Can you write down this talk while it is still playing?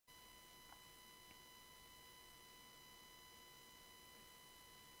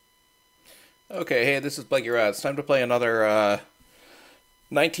Okay, hey, this is Blake Rat. It's time to play another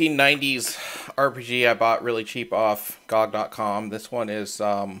 1990s RPG I bought really cheap off GOG.com. This one's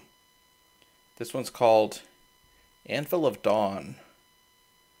called Anvil of Dawn.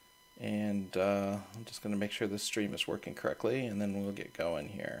 And I'm just going to make sure this stream is working correctly, and then we'll get going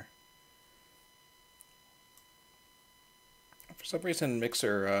here. For some reason,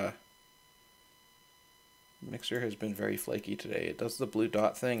 Mixer has been very flaky today. It does the blue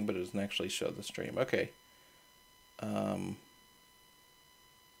dot thing, but it doesn't actually show the stream. Okay.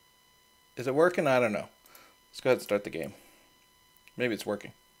 Is it working? I don't know. Let's go ahead and start the game. Maybe it's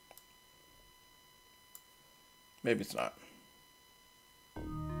working. Maybe it's not.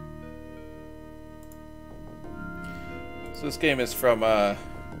 So this game is from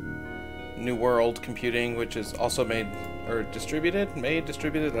New World Computing, which is also made, or distributed?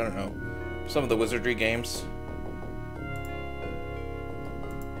 Distributed? I don't know. Some of the Wizardry games.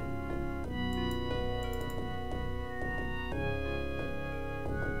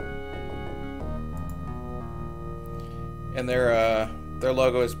 And their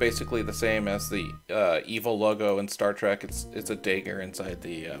logo is basically the same as the evil logo in Star Trek. It's a dagger inside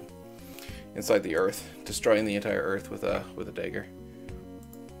the Earth, destroying the entire Earth with a dagger.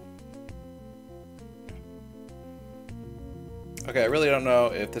 Okay, I really don't know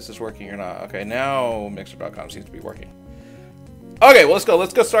if this is working or not. Okay, now Mixer.com seems to be working. Okay, well, let's go.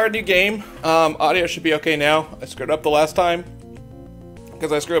 Let's go start a new game. Audio should be okay now. I screwed up the last time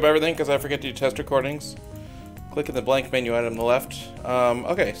because I screw up everything because I forget to do test recordings. Click in the blank menu item on the left.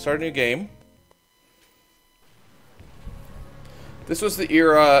 Okay, start a new game. This was the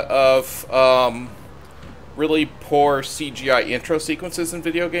era of really poor CGI intro sequences in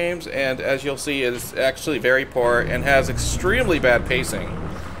video games, and as you'll see, it is actually very poor and has extremely bad pacing.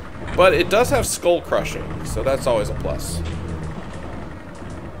 But it does have skull crushing, so that's always a plus.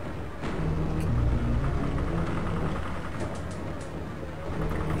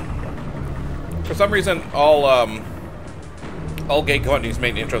 For some reason, all game companies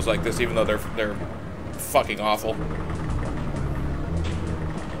made intros like this, even though they're fucking awful.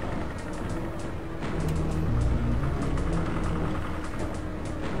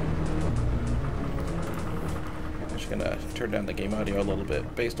 I'm just gonna turn down the game audio a little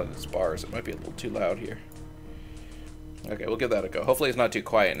bit based on its bars. It might be a little too loud here. Okay, we'll give that a go. Hopefully, it's not too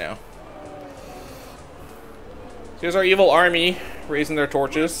quiet now. Here's our evil army raising their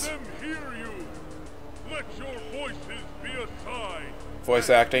torches.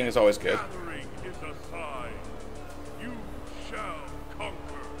 Voice acting is always good. Is a sign. You shall conquer.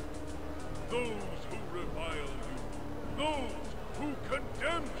 Those who revile you, those who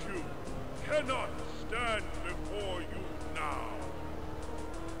condemned you, cannot stand before you now.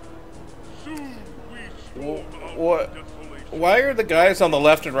 Soon we stroll out of desolation. Why are the guys on the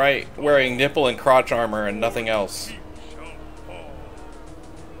left and right wearing nipple and crotch armor and nothing else?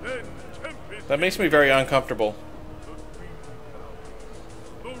 That makes me very uncomfortable.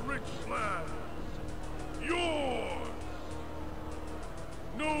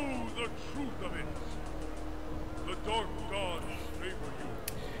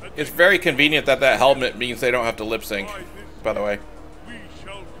 It's very convenient that helmet means they don't have to lip sync, by the way.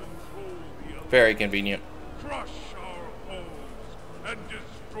 Very convenient. Crush our foes and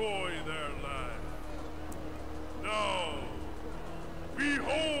destroy their land. Now,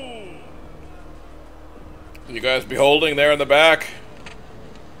 behold! You guys beholding there in the back?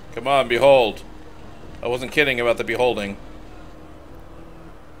 Come on, behold. I wasn't kidding about the beholding.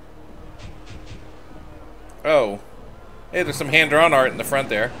 Oh. Hey, there's some hand-drawn art in the front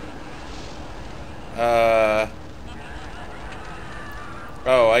there.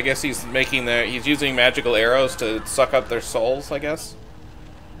 Oh, I guess he's using magical arrows to suck up their souls, I guess?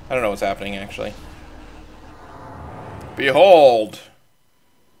 I don't know what's happening, actually. Behold!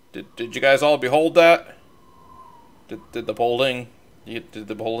 Did you guys all behold that? Did the beholding... You get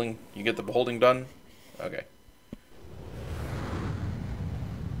the beholding done? Okay.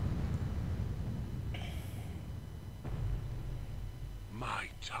 My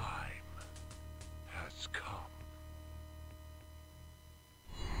time has come.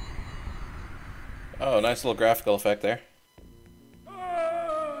 Oh, nice little graphical effect there.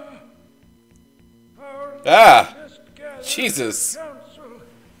 Ah! Jesus!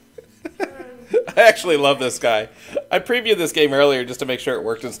 I actually love this guy. I previewed this game earlier just to make sure it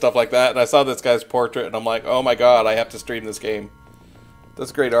worked and stuff like that, and I saw this guy's portrait, and I'm like, oh my god, I have to stream this game.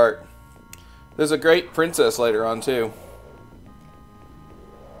 That's great art. There's a great princess later on, too.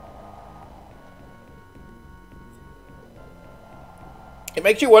 It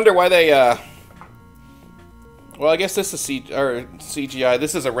makes you wonder why they, Well, I guess this is CGI.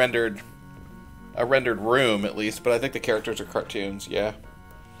 This is a rendered a rendered room, at least, but I think the characters are cartoons, yeah.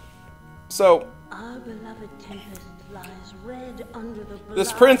 So, our beloved Tempest lies red under the blood.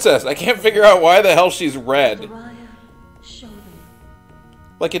 This princess, I can't figure out why the hell she's red. Zariah, show them.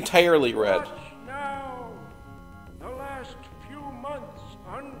 Like entirely red. Watch now. The last few months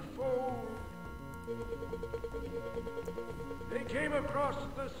unfold. They came across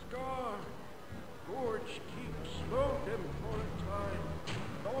the scar. Gorge Keep slowed them for a time,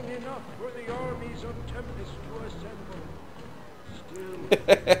 long enough for the armies of Tempest to assemble. Still,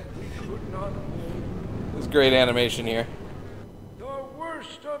 we could not hold. There's great animation here. The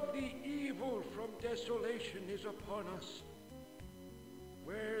worst of the evil from desolation is upon us.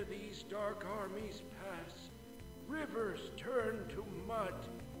 Where these dark armies pass, rivers turn to mud,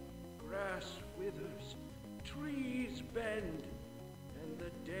 grass withers, trees bend, and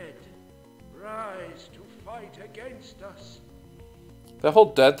the dead rise to fight against us. The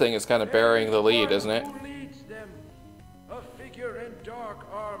whole dead thing is kind of burying the lead, isn't it? Who leads them? A figure in dark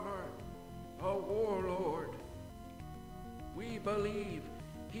armor, a warlord. We believe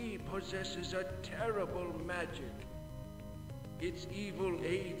he possesses a terrible magic. Its evil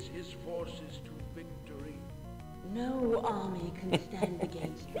aids his forces to victory. No army can stand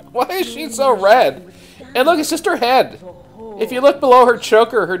against them. Why is she so red? And look, it's just her head. If you look below her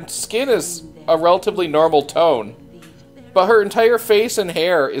choker, her skin is a relatively normal tone. But her entire face and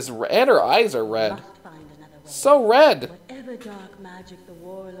hair is and her eyes are red. So red. Whatever dark magic the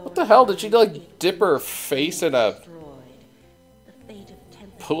warlord What the hell? Did she like dip her face in a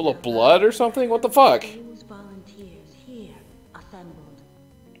pool of blood or something? What the fuck? Those volunteers here assembled.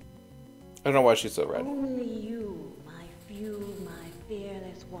 I don't know why she's so red. Only you, my few, my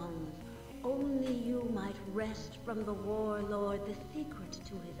fearless ones. Only you might wrest from the warlord the secret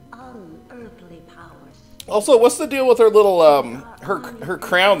to his unearthly powers. Also, what's the deal with her little her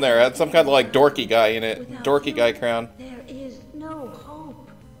crown there? It had some kind of like dorky guy in it. Dorky guy crown. There is no hope.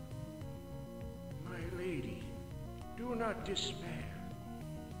 My lady, do not despair.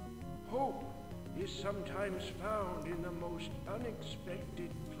 Hope is sometimes found in the most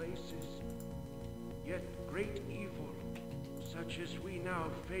unexpected places. Yet great evil, such as we now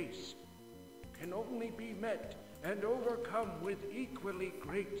face, can only be met and overcome with equally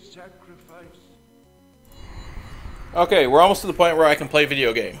great sacrifice. Okay, we're almost to the point where I can play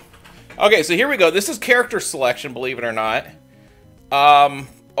video game. Okay, so here we go. This is character selection, believe it or not.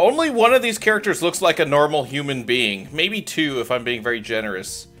 Only one of these characters looks like a normal human being. Maybe two, if I'm being very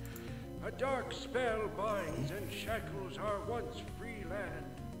generous. A dark spell binds and shackles our once free land.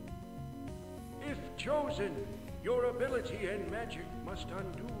 If chosen, your ability and magic must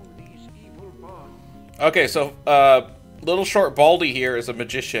undo these evil bonds. Okay, so, little short Baldy here is a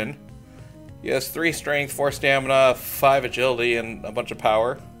magician. He has 3 strength, 4 stamina, 5 agility, and a bunch of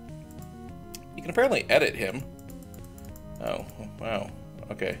power. You can apparently edit him. Oh, wow.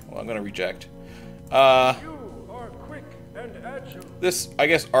 Okay, well, I'm gonna reject. You are quick and agile. This, I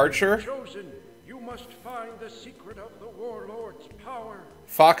guess, archer? Chosen, you must find the secret of the warlord's power.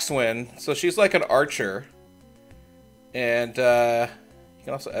 Foxwin. So she's like an archer. And, you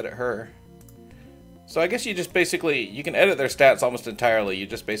can also edit her. So I guess you just basically, you can edit their stats almost entirely. You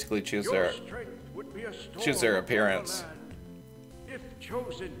just basically choose their appearance. If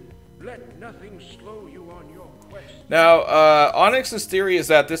chosen, let nothing slow you on your quest. Now, Onyx's theory is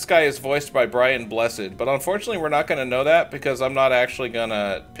that this guy is voiced by Brian Blessed, but unfortunately we're not going to know that because I'm not actually going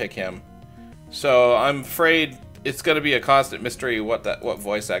to pick him. So I'm afraid it's going to be a constant mystery what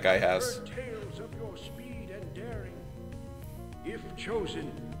voice that guy has. Heard tales of your speed and daring. If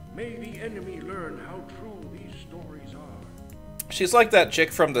chosen, may the enemy learn how true these stories are. She's like that chick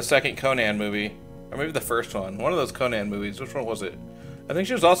from the second Conan movie, or maybe the first one. One of those Conan movies. Which one was it? I think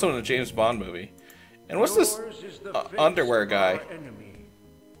she was also in a James Bond movie. And what's this underwear guy?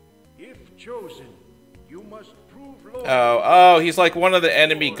 If chosen, you must prove loyal. Oh, he's like one of the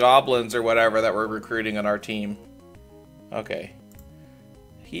enemy goblins or whatever that we're recruiting on our team. Okay.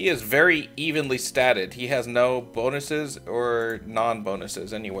 He is very evenly statted. He has no bonuses or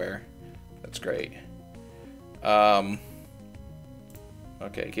non-bonuses anywhere. That's great. Okay,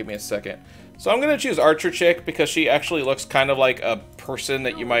 give me a second. So I'm going to choose Archer Chick because she actually looks kind of like a person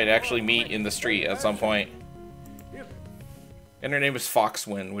that you might actually meet in the street at some point. And her name is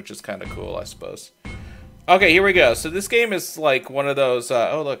Foxwin, which is kind of cool, I suppose. Okay, here we go. So this game is like one of those...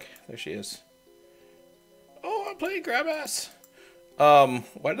 oh, look. There she is. Oh, I'm playing grab ass.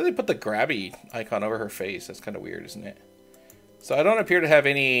 Why do they put the grabby icon over her face? That's kind of weird, isn't it? So I don't appear to have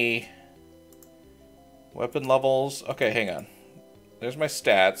any weapon levels. Okay, hang on. There's my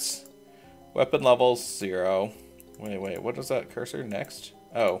stats. Weapon levels 0. Wait, what is that cursor next?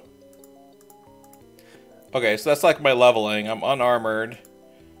 Oh. Okay, so that's like my leveling. I'm unarmored.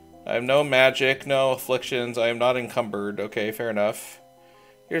 I have no magic, no afflictions. I am not encumbered. Okay, fair enough.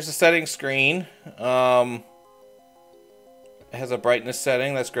 Here's the settings screen. It has a brightness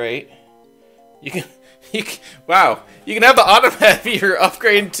setting. That's great. Wow. You can have the automat either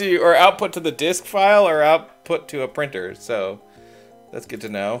upgrade to or output to the disk file or output to a printer. So that's good to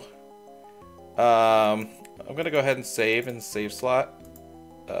know. I'm gonna go ahead and save in the save slot.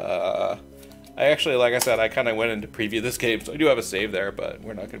 I actually, like I said, I kind of went into preview this game, so I do have a save there, but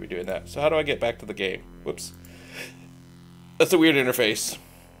we're not going to be doing that. So how do I get back to the game? Whoops. That's a weird interface.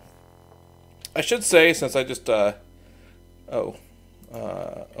 I should say, since I just, map.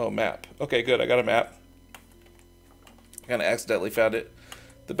 Okay, good, I got a map. I kind of accidentally found it.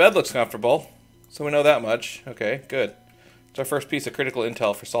 The bed looks comfortable, so we know that much. Okay, good. It's our first piece of critical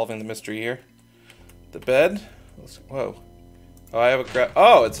intel for solving the mystery here. The bed, whoa. Oh, I have a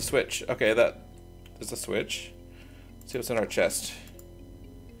oh, it's a switch. Okay, that is a switch. Let's see what's in our chest.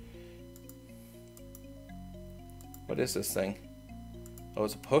 What is this thing? Oh,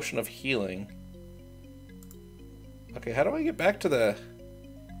 it's a potion of healing. Okay, how do I get back to the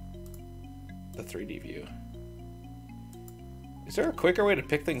 3D view? Is there a quicker way to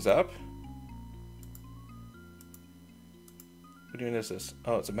pick things up? What even is this?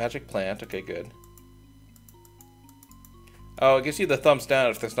 Oh, it's a magic plant. Okay, good. Oh, it gives you the thumbs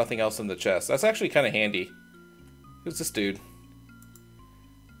down if there's nothing else in the chest. That's actually kind of handy. Who's this dude?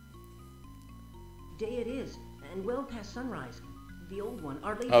 Day it is, and well past sunrise. The old one,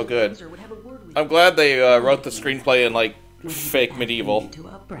 our lady Oh, good. would have a word with I'm glad they wrote the screenplay in, like, fake medieval. To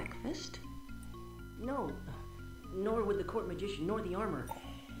a breakfast? No, nor would the court magician nor the armor.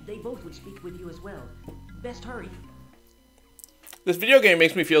 They both would speak with you as well. Best hurry. This video game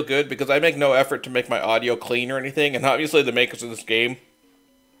makes me feel good because I make no effort to make my audio clean or anything, and obviously the makers of this game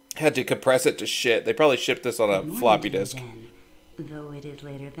had to compress it to shit. They probably shipped this on a floppy disk. Though it is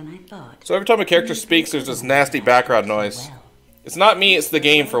later than I thought. So every time a character speaks, there's this nasty background noise. It's not me, it's the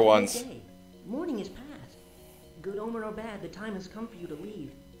game for once. Morning is past. Good omen or bad, the time has come for you to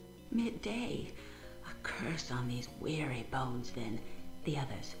leave. Midday. A curse on these weary bones, then. The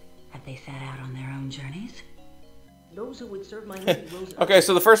others, have they set out on their own journeys? Those who would serve my lady rose Okay,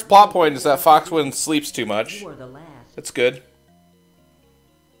 so the first plot point is that Foxwind sleeps too much. You are the last. That's good.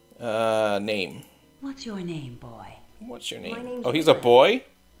 Name. What's your name, boy? What's your My name? name's Oh, he's a Anvil. boy?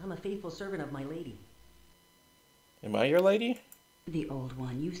 I'm a faithful servant of my lady. Am I your lady? The old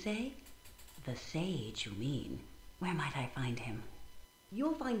one, you say? The sage, you mean. Where might I find him?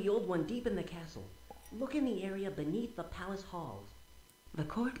 You'll find the old one deep in the castle. Look in the area beneath the palace halls. The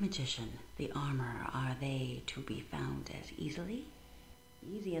court magician, the armor, are they to be found as easily?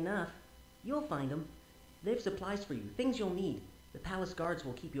 Easy enough. You'll find them. They've supplies for you, things you'll need. The palace guards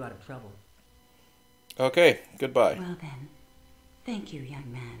will keep you out of trouble. Okay, goodbye. Well then, thank you,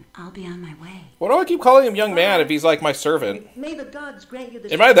 young man. I'll be on my way. Why do I keep calling him young man if he's like my servant? May the gods grant you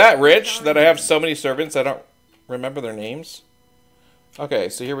the Am I that rich that I have so many servants I don't remember their names? Okay,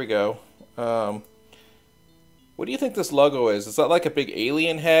 so here we go. What do you think this logo is? Is that like a big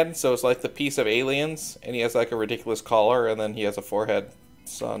alien head? So it's like the piece of aliens, and he has like a ridiculous collar, and then he has a forehead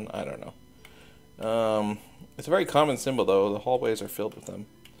sun. I don't know. It's a very common symbol, though. The hallways are filled with them.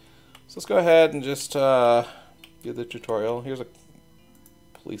 So let's go ahead and just do the tutorial. Here's a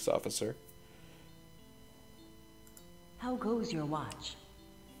police officer. How goes your watch?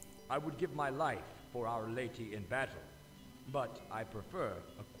 I would give my life for Our Lady in battle, but I prefer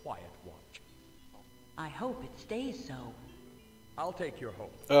a quiet watch. I hope it stays so. I'll take your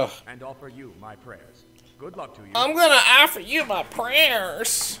hope and offer you my prayers. Good luck to you. I'm gonna offer you my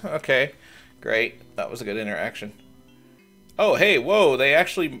prayers. Okay, great. That was a good interaction. Oh, hey, whoa, they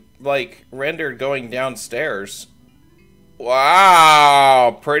actually, like, rendered going downstairs.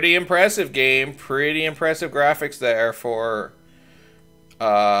 Wow, pretty impressive game. Pretty impressive graphics there for,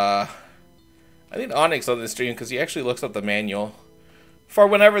 I need Onyx on this stream because he actually looks up the manual for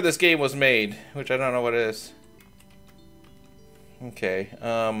whenever this game was made, which I don't know what it is. Okay,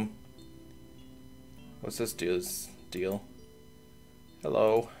 what's this dude's deal?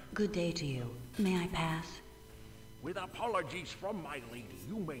 Hello. Good day to you. May I pass? With apologies from my lady,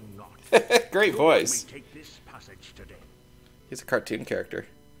 you may not. Great voice. Let me take this passage today. He's a cartoon character.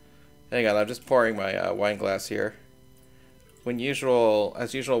 Hang on, I'm just pouring my wine glass here. As usual,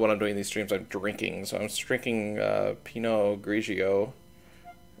 when I'm doing these streams, I'm drinking. So I'm drinking Pinot Grigio,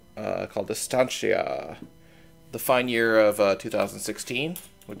 called Estancia. The fine year of 2016,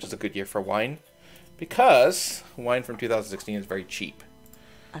 which is a good year for wine, because wine from 2016 is very cheap.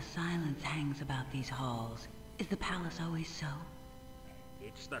 A silence hangs about these halls. Is the palace always so?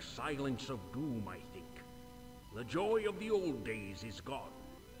 It's the silence of doom, I think. The joy of the old days is gone.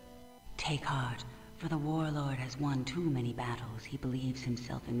 Take heart, for the warlord has won too many battles. He believes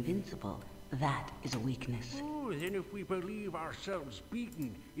himself invincible. That is a weakness. Oh, then if we believe ourselves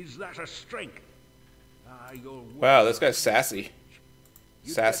beaten, is that a strength? Ah, your Wow, this guy's sassy.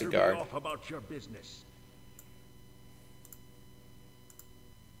 You'd Sassy better be guard. off about your business.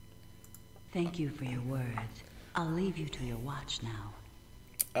 Thank you for your words. I'll leave you to your watch now.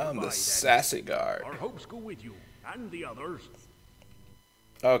 I'm Goodbye, the then. sassy guard. Our hopes go with you, and the others.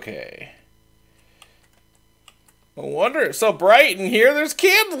 Okay. No wonder it's so bright in here. There's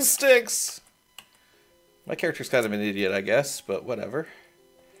candlesticks. My character's kind of an idiot, I guess, but whatever.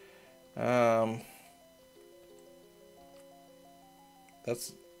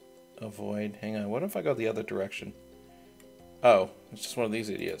 That's avoid. Hang on. What if I go the other direction? Oh, it's just one of these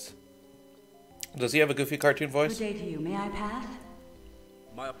idiots. Does he have a goofy cartoon Good voice? day to you. May I pass?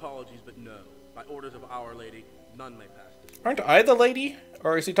 My apologies, but no. By orders of Our Lady, none may pass this way. Aren't I the lady?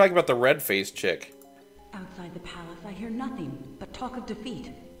 Or is he talking about the red-faced chick? Outside the palace, I hear nothing but talk of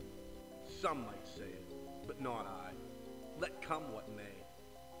defeat. Some might say it, but not I. Let come what may.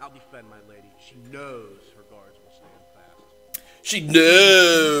 I'll defend my lady. She knows her guards will stand fast. She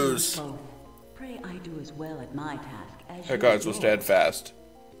knows! Both. Pray I do as well at my task as Her you guards at will yours. stand fast.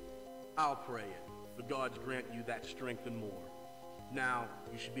 I'll pray it. The gods grant you that strength and more. Now,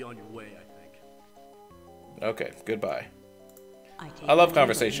 you should be on your way, I think. Okay, goodbye. take I love my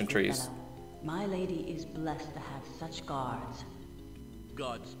conversation liberty, good trees. fellow. My lady is blessed to have such guards.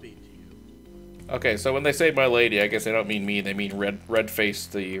 Godspeed to you. Okay, so when they say my lady, I guess they don't mean me. They mean red face,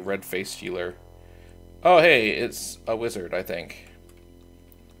 the red face healer. Oh, hey, it's a wizard, I think.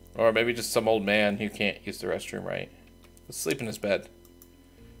 Or maybe just some old man who can't use the restroom right. Let's sleep in his bed.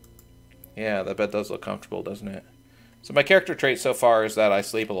 Yeah, that bed does look comfortable, doesn't it? So my character trait so far is that I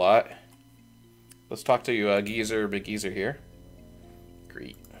sleep a lot. Let's talk to Geezer, Big Geezer here.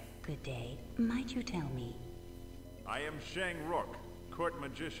 Great. Good day. Might you tell me? I am Shang Rook, court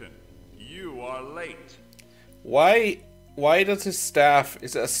magician. You are late. Why does his staff...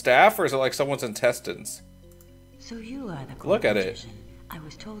 Is it a staff or is it like someone's intestines? So you are the Look at it. magician. I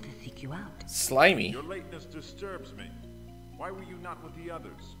was told to seek you out. Slimy. Your lateness disturbs me. Why were you not with the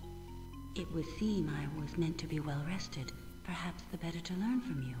others? It would seem I was meant to be well rested. Perhaps the better to learn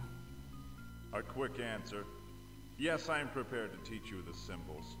from you. A quick answer. Yes, I am prepared to teach you the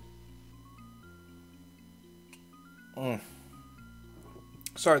symbols.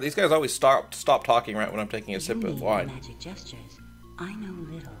 Sorry, these guys always stop talking right when I'm taking a You sip mean of wine. magic gestures. I know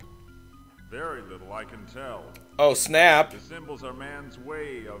little. Very little I can tell. Oh, snap. The symbols are man's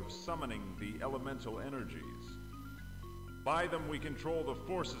way of summoning the elemental energies. By them we control the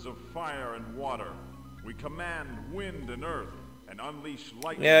forces of fire and water. We command wind and earth, and unleash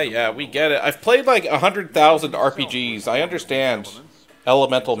lightning. Yeah, we get it. I've played like 100,000 RPGs. I understand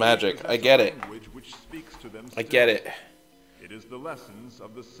elemental magic. I get it. Which speaks to them I get it. It is the lessons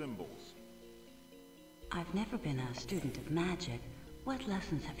of the symbols. I've never been a student of magic. What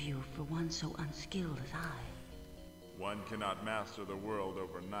lessons have you for one so unskilled as I? One cannot master the world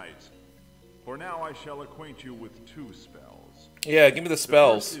overnight. For now I shall acquaint you with two spells. Yeah, give me the The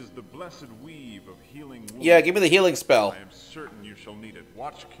spells. first is the blessed weave of healing wounds. Yeah, give me the healing spell. I am certain you shall need it.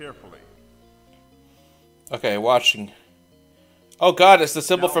 Watch carefully. Okay, watching. Oh god, it's the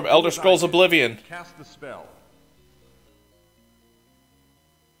symbol Now, from do Elder as I Scrolls did. Oblivion. Cast the spell.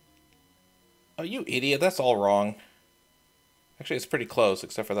 Oh, you idiot, that's all wrong. Actually, it's pretty close,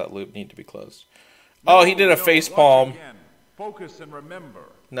 except for that loop need to be closed. Oh, he did a face watch palm. again. Focus and remember.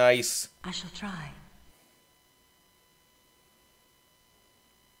 Nice. I shall try.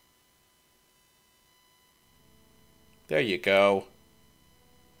 There you go.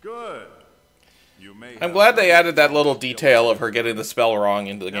 Good. You may I'm have glad they some added that little spells detail still of her getting the spell wrong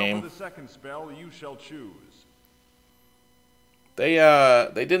into the Now game. for the second spell, you shall choose. They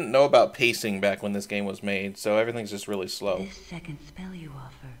didn't know about pacing back when this game was made, so everything's just really slow. This second spell you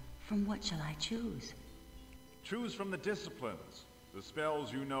offer, from what shall I choose? Choose from the disciplines, the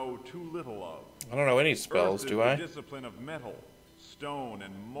spells you know too little of. I don't know any spells, Earth do is I? the discipline of metal, stone,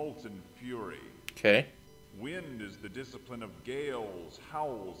 and molten fury. Okay. Wind is the discipline of gales,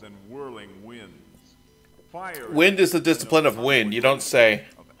 howls, and whirling winds. Fire Wind is the discipline of wind, you don't say.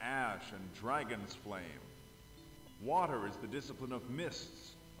 Of ash and dragon's flame. Water is the discipline of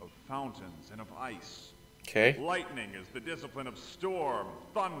mists, of fountains, and of ice. Okay. Lightning is the discipline of storm,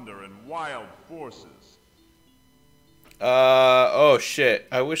 thunder, and wild forces. Oh shit.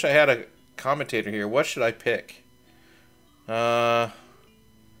 I wish I had a commentator here. What should I pick? Let's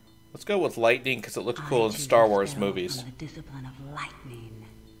go with lightning because it looks cool in I choose Star a Wars spell movies. from the discipline of lightning.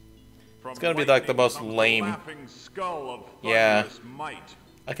 From It's gonna be like the lightning most comes lame. laughing skull of Yeah. thunderous might.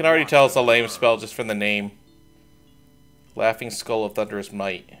 I can already tell it's a Watch lame and spell learn. just from the name. Laughing Skull of Thunderous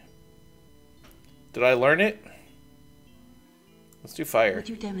Might. Did I learn it? Let's do fire. Would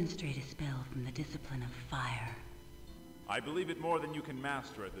you demonstrate a spell from the discipline of fire? I believe it more than you can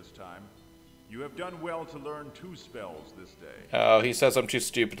master at this time. You have done well to learn 2 spells this day. Oh, he says I'm too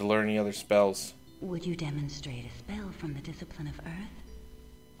stupid to learn any other spells. Would you demonstrate a spell from the discipline of earth?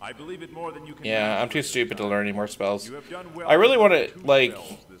 I believe it more than you can Yeah, master I'm too at this stupid to time. learn any more spells. You have done well I really to want learn to, 2 like,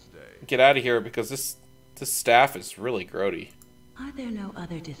 spells this day. get out of here because this staff is really grody. Are there no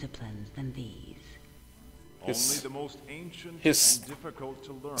other disciplines than these? Only His- the most ancient his and difficult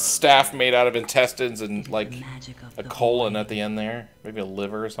to learn. Staff made out of intestines and, like, The magic of a the colon void. at the end there. Maybe a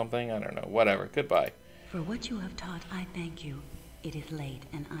liver or something. I don't know. Whatever. Goodbye. For what you have taught, I thank you. It is late,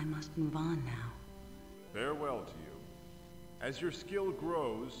 and I must move on now. Farewell to you. As your skill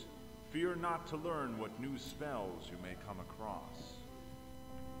grows, fear not to learn what new spells you may come across.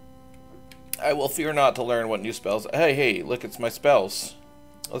 I will fear not to learn what new spells. Hey, look, it's my spells.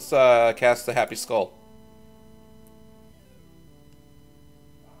 Let's cast the Happy Skull.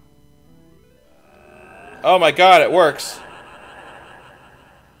 Oh my god, it works.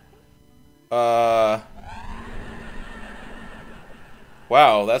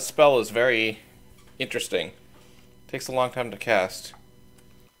 Wow, that spell is very interesting. Takes a long time to cast.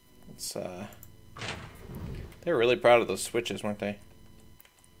 It's they were really proud of those switches, weren't they?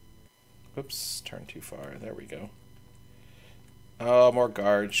 Whoops, turned too far. There we go. Oh, more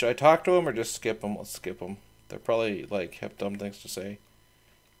guards. Should I talk to them or just skip them? Let's skip them. They're probably, like, have dumb things to say.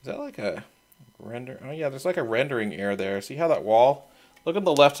 Is that like a render? Oh, yeah, there's like a rendering error there. See how that wall? Look at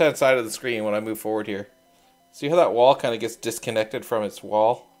the left-hand side of the screen when I move forward here. See how that wall kind of gets disconnected from its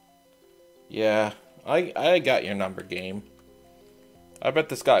wall? Yeah, I got your number, game. I bet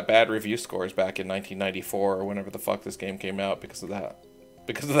this got bad review scores back in 1994 or whenever the fuck this game came out because of that.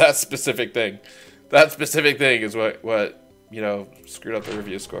 Because of that specific thing. That specific thing is what you know, screwed up the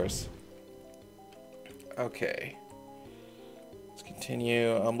review scores. Okay. Let's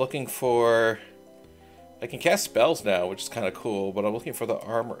continue. I'm looking for... I can cast spells now, which is kind of cool, but I'm looking for the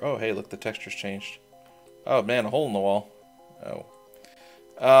armor. Oh, hey, look, the texture's changed. Oh, man, a hole in the wall. Oh.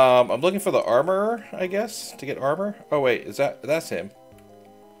 I'm looking for the armorer, I guess, to get armor. Oh, wait, that's him.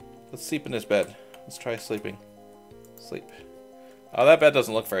 Let's sleep in his bed. Let's try sleeping. Sleep. Oh, that bed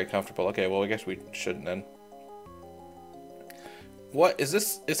doesn't look very comfortable. Okay, well, I guess we shouldn't then. What is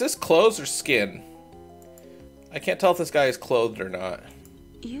this? Is this clothes or skin? I can't tell if this guy is clothed or not.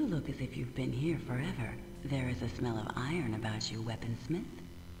 You look as if you've been here forever. There is a smell of iron about you, weaponsmith.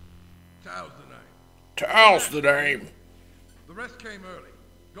 Tao's the name. Tao's the name. The rest came early.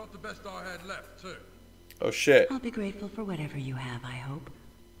 Got the best I had left, too. Oh, shit. I'll be grateful for whatever you have, I hope.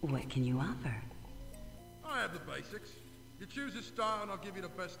 What can you offer? I have the basics. You choose a style and I'll give you the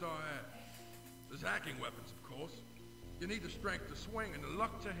best I have. There's hacking weapons, of course. You need the strength to swing and the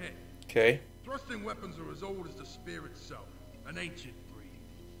luck to hit. Okay. Thrusting weapons are as old as the spear itself. An ancient breed.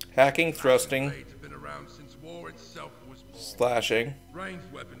 Hacking, thrusting, Blades have been around since war itself was born. slashing, Ranged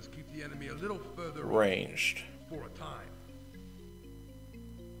weapons keep the enemy a little further away ranged. for a time.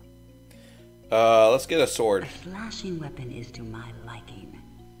 Let's get a sword. A slashing weapon is to my liking.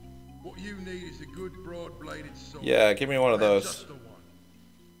 What you need is a good broad-bladed sword. Yeah, give me one of I have those. just the one.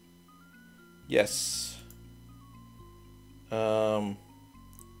 Yes. How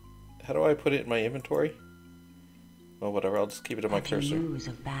do I put it in my inventory? Well, whatever. I'll just keep it in my Have you cursor. news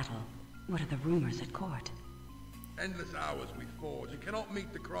of battle? What are the rumors at court? Endless hours we forge and cannot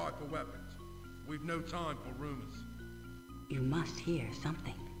meet the cry for weapons. We've no time for rumors. You must hear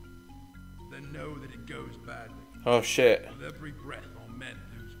something. Then know that it goes badly. Oh, shit. With every breath our men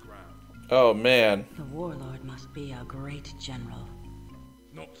lose ground. Oh, man. The warlord must be a great general.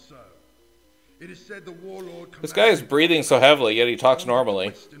 Not so. It is said the warlord This guy is breathing so heavily, yet he talks normally.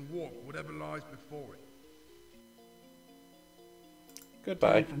 Twist and warp whatever lies before it.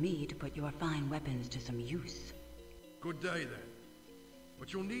 Goodbye. Time for me to put your fine weapons to some use. Good day then.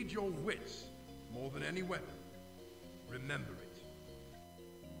 But you'll need your wits more than any weapon. Remember it.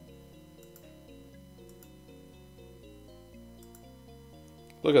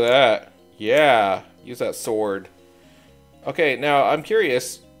 Look at that. Yeah. Use that sword. Okay, now I'm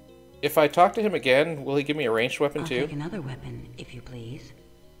curious. If I talk to him again, will he give me a ranged weapon I'll too? take another weapon, if you please.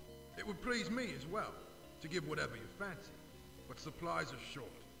 It would please me as well to give whatever you fancy. But supplies are short.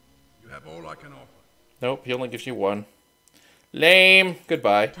 You have all I can offer. Nope, he only gives you one. Lame.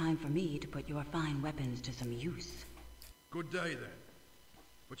 Goodbye. Time for me to put your fine weapons to some use. Good day then.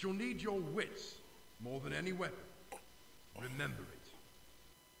 But you'll need your wits more than any weapon. Remember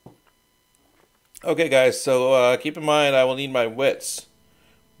it. Okay, guys, so keep in mind I will need my wits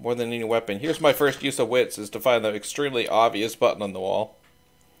more than any weapon. Here's my first use of wits, is to find the extremely obvious button on the wall.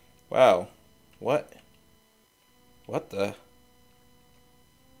 Wow. What? What the?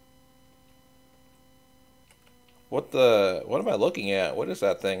 What am I looking at? What is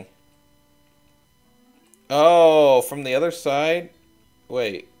that thing? Oh, from the other side?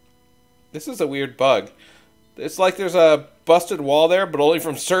 Wait. This is a weird bug. It's like there's a busted wall there, but only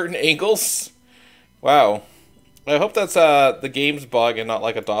from certain angles. Wow. I hope that's the game's bug and not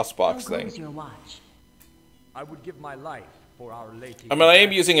like a DOSBox thing. Your watch. I would give my life for our lady. I mean, I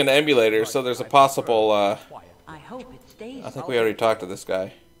am using an emulator, so there's a possible, I hope it stays. I think we already talked to this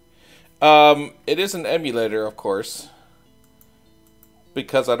guy. It is an emulator, of course,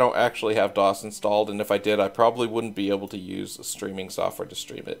 because I don't actually have DOS installed, and if I did, I probably wouldn't be able to use streaming software to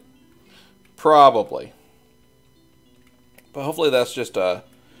stream it. Probably. But hopefully that's just an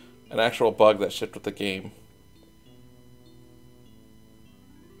actual bug that shipped with the game.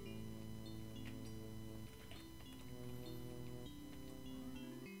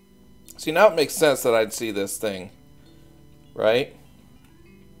 See, now it makes sense that I'd see this thing, right?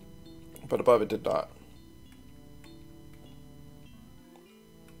 But above it did not.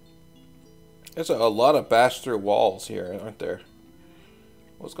 There's a lot of bash through walls here, aren't there?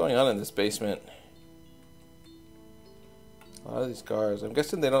 What's going on in this basement? A lot of these cars. I'm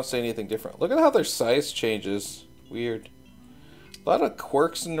guessing they don't say anything different. Look at how their size changes. Weird. A lot of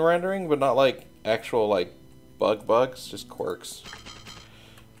quirks in rendering, but not like actual like bugs, just quirks.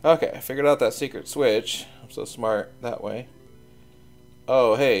 Okay, I figured out that secret switch. I'm so smart that way.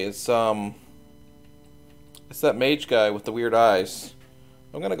 Oh, hey, it's that mage guy with the weird eyes.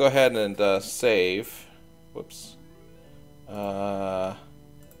 I'm gonna go ahead and save. Whoops. Hang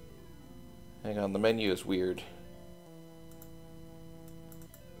on, the menu is weird.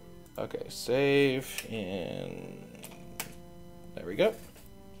 Okay, save, and there we go.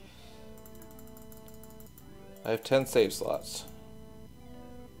 I have 10 save slots.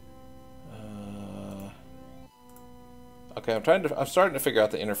 Okay, I'm starting to figure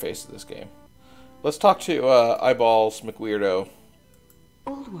out the interface of this game. Let's talk to Eyeballs McWeirdo.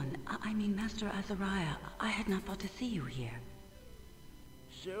 Old One, I mean Master Azariah, I had not thought to see you here.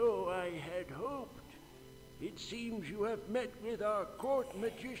 So I had hoped. It seems you have met with our court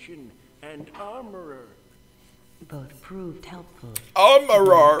magician and armorer. Both proved helpful.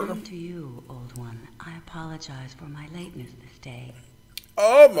 Armorer! Come to you, Old One. I apologize for my lateness this day.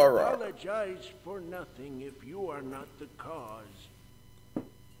 Armorer! Apologize for nothing if you are not the cause.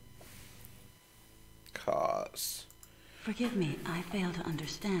 Cause. Forgive me, I fail to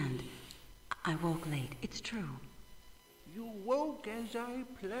understand. I woke late, it's true. You woke as I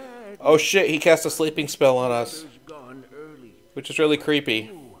planned. Oh shit, he cast a sleeping spell on us. Gone early. Which is really creepy.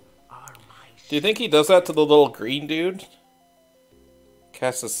 You are my Do you think he does that to the little green dude?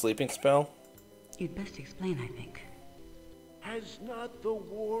 Cast a sleeping spell? You'd best explain, I think. Has not the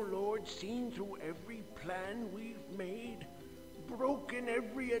warlord seen through every plan we've made? Broken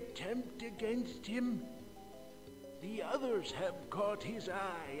every attempt against him? The others have caught his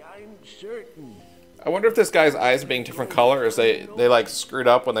eye, I'm certain. I wonder if this guy's eyes being different color is they like screwed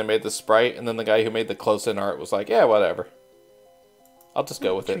up when they made the sprite, and then the guy who made the close-in art was like, yeah, whatever. I'll just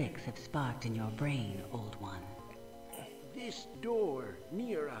go with it. Tricks have sparked in your brain, Old One. This door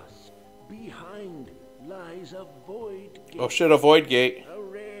near us, behind, lies a void gate. Oh shit, a void gate. A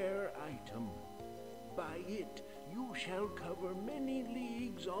rare item. By it, you shall cover many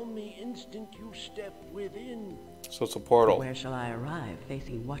leagues on the instant you step within. So it's a portal. Where shall I arrive,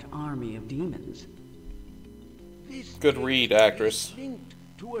 facing what army of demons? This Good gate read, actress. is linked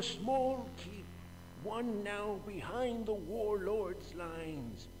to a small keep, one now behind the warlord's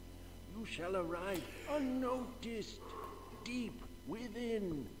lines. You shall arrive unnoticed, deep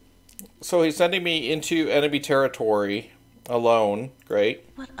within. So he's sending me into enemy territory alone. Great.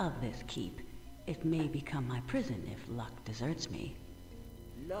 What of this keep? It may become my prison if luck deserts me.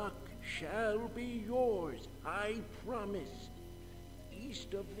 Luck shall be yours, I promise.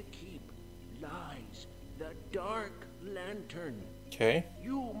 East of the keep lies the Dark Lantern. Okay.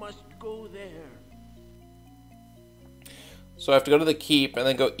 You must go there. So I have to go to the keep and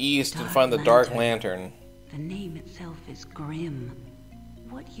then go east and find the Dark Lantern. The name itself is grim.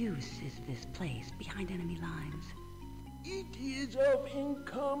 What use is this place behind enemy lines? It is of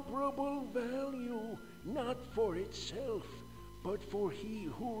incomparable value, not for itself, but for he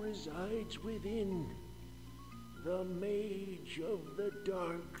who resides within. The Mage of the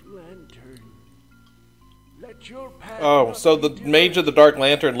Dark Lantern. Let your path Oh, so the Mage of the Dark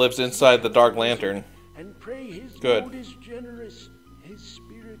Lantern lives inside the Dark Lantern. and pray his Good. load is generous, his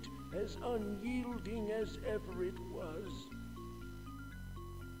spirit as unyielding as ever it was.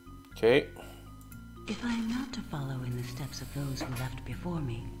 Okay. If I am not to follow in the steps of those who left before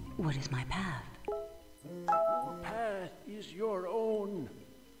me, what is my path? Your path is your own.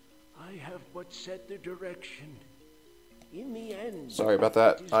 I have but set the direction. In the end, Sorry about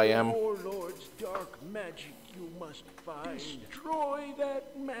that. it is I the am. Warlord's dark magic you must find. Destroy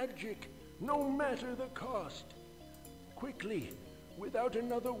that magic, no matter the cost. Quickly, without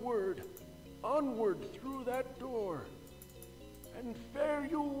another word, onward through that door. And fare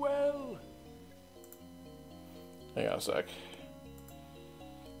you well. Hang on a sec.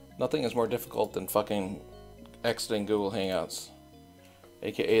 Nothing is more difficult than fucking exiting Google Hangouts.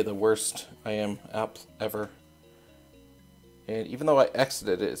 AKA the worst IM app ever. And even though I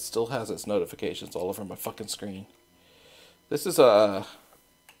exited it, it still has its notifications all over my fucking screen. This is a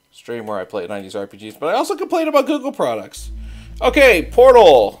stream where I play 90s RPGs, but I also complain about Google products. Okay,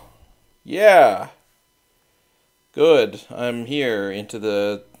 Portal. Yeah. Good. I'm here into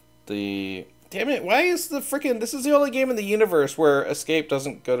the... Damn it, why is the freaking... This is the only game in the universe where Escape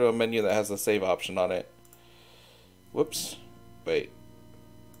doesn't go to a menu that has the save option on it. Whoops. Wait.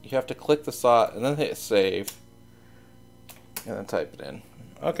 You have to click the slot and then hit save. And then type it in.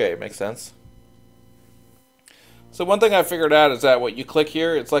 Okay, makes sense. So one thing I figured out is that what you click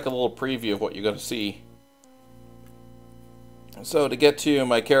here, it's like a little preview of what you're going to see. So to get to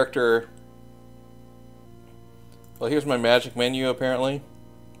my character... Well, here's my magic menu, apparently.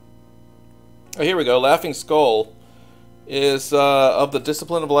 Oh, here we go. Laughing Skull is of the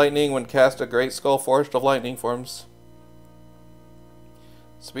discipline of lightning. When cast, a great skull forged of lightning forms.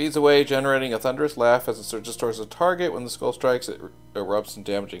 Speeds away, generating a thunderous laugh as it surges towards the target. When the skull strikes, it erupts in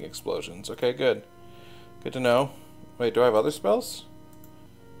damaging explosions. Okay, good. Good to know. Wait, do I have other spells?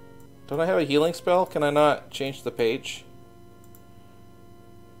 Don't I have a healing spell? Can I not change the page?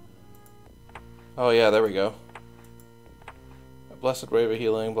 Oh yeah, there we go. A blessed wave of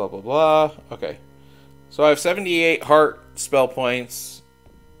healing, blah blah blah. Okay. So I have 78 heart spell points.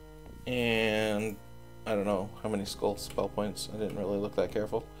 And... I don't know how many skull spell points. I didn't really look that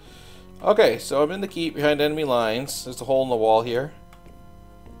careful. Okay, so I'm in the keep behind enemy lines. There's a hole in the wall here.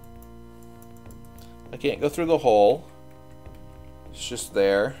 I can't go through the hole. It's just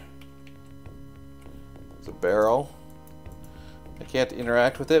there. It's a barrel. I can't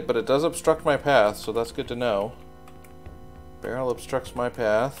interact with it, but it does obstruct my path, so that's good to know. Barrel obstructs my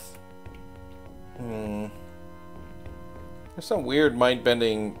path. There's some weird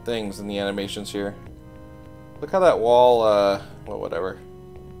mind-bending things in the animations here. Look how that wall, well, whatever.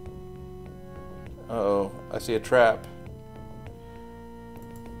 Uh-oh, I see a trap.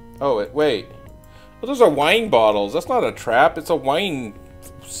 Oh, wait. Well, those are wine bottles. That's not a trap. It's a wine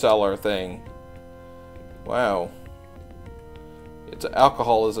cellar thing. Wow. It's an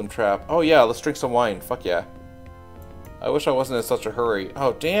alcoholism trap. Oh, yeah, let's drink some wine. Fuck yeah. I wish I wasn't in such a hurry.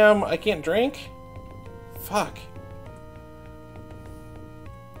 Oh, damn, I can't drink? Fuck.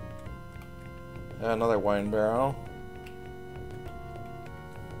 Another wine barrel.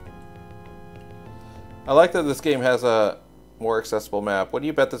 I like that this game has a more accessible map. What do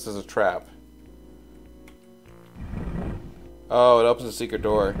you bet this is a trap? Oh, it opens a secret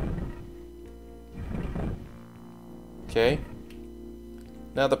door. Okay.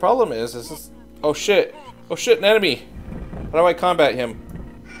 Now the problem is this... Oh shit! Oh shit, an enemy! How do I combat him?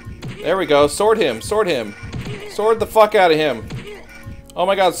 There we go. Sword him! Sword him! Sword the fuck out of him! Oh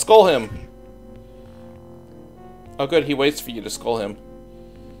my god, skull him! Oh good, he waits for you to skull him.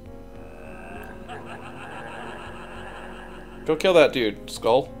 Go kill that dude,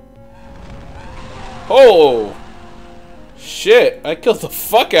 Skull. Oh! Shit, I killed the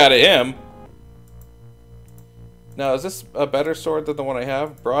fuck out of him! Now, is this a better sword than the one I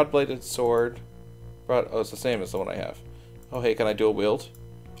have? Broad-bladed sword. Oh, it's the same as the one I have. Oh, hey, can I dual wield?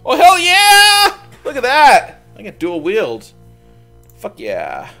 Oh, hell yeah! Look at that! I can dual wield. Fuck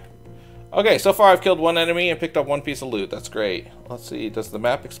yeah. Okay, so far I've killed one enemy and picked up one piece of loot. That's great. Let's see, does the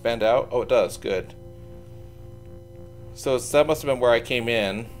map expand out? Oh, it does. Good. So that must have been where I came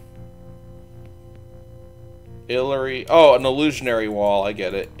in. Illury. Oh, an illusionary wall. I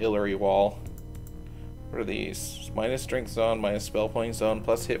get it. Illury wall. What are these? Minus strength zone, minus spell point zone,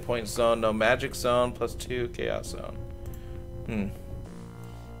 plus hit point zone, no magic zone, plus 2 chaos zone.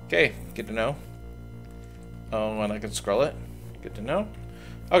 Okay, good to know. And I can scroll it. Good to know.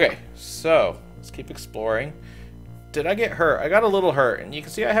 Okay, so let's keep exploring. Did I get hurt? I got a little hurt, and you can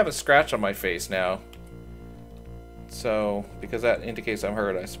see I have a scratch on my face now. So, because that indicates I'm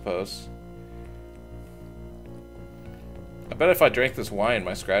hurt, I suppose. I bet if I drank this wine,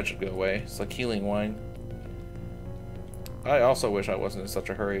 my scratch would go away. It's like healing wine. I also wish I wasn't in such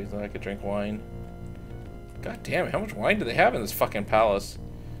a hurry that I could drink wine. God damn it, how much wine do they have in this fucking palace?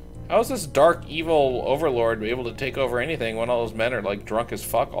 How is this dark, evil overlord able to take over anything when all those men are, like, drunk as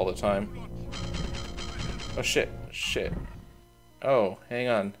fuck all the time? Oh, shit. Shit. Oh, hang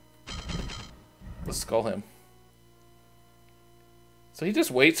on. Let's skull him. So he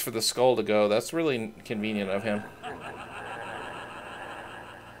just waits for the skull to go. That's really convenient of him.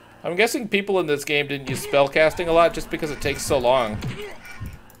 I'm guessing people in this game didn't use spellcasting a lot just because it takes so long.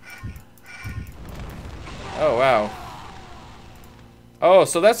 Oh, wow. Oh,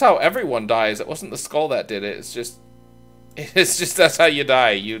 so that's how everyone dies. It wasn't the skull that did it. It's just that's how you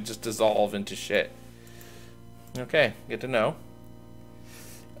die. You just dissolve into shit. Okay, good to know.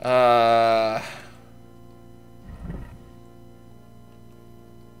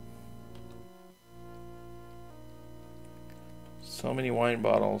 So many wine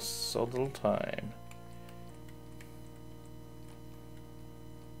bottles, so little time.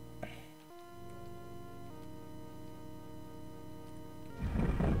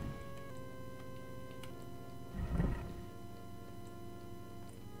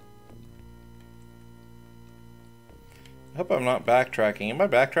 I hope I'm not backtracking. Am I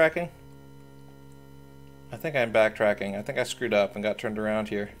backtracking? I think I'm backtracking. I think I screwed up and got turned around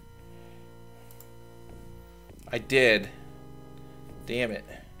here. I did. Damn it.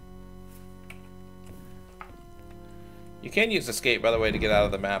 You can use escape, by the way, to get out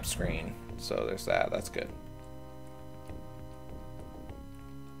of the map screen. So there's that. That's good.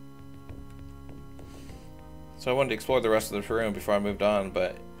 So I wanted to explore the rest of the room before I moved on,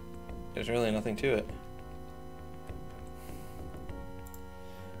 but there's really nothing to it.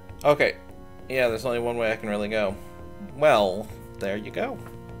 Okay. Yeah, there's only one way I can really go. Well, there you go.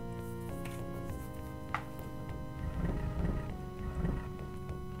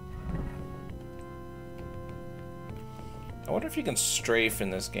 I wonder if you can strafe in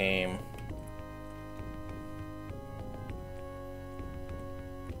this game.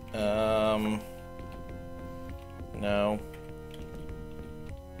 No.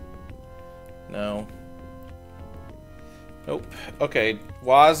 No. Nope. Okay,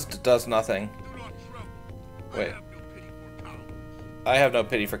 WASD does nothing. Wait. I have no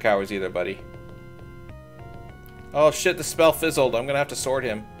pity for cowards either, buddy. Oh shit, the spell fizzled. I'm gonna have to sword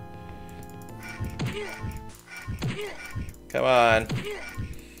him. Come on.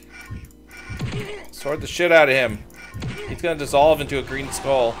 Sword the shit out of him. He's gonna dissolve into a green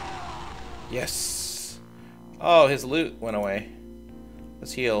skull. Yes. Oh, his loot went away.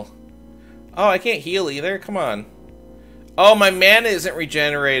 Let's heal. Oh, I can't heal either? Come on. Oh, my mana isn't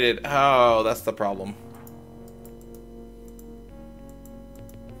regenerated. Oh, that's the problem.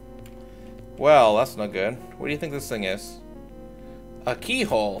 Well, that's not good. What do you think this thing is? A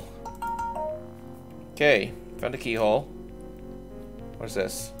keyhole. Okay, found a keyhole. What is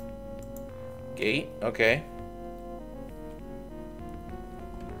this? Gate? Okay.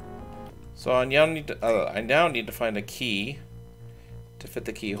 So I now need to find a key to fit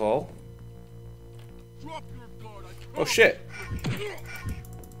the keyhole. Oh shit!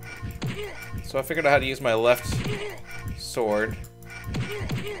 So I figured out how to use my left sword.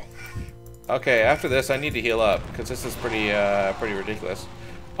 Okay, after this I need to heal up because this is pretty ridiculous.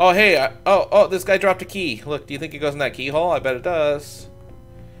 Oh hey, oh this guy dropped a key. Look, do you think it goes in that keyhole? I bet it does.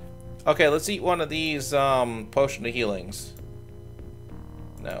 Okay, let's eat one of these potion of healings.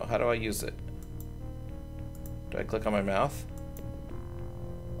 No, how do I use it? Do I click on my mouth?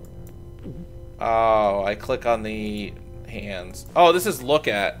 Oh, I click on the hands. Oh, this is look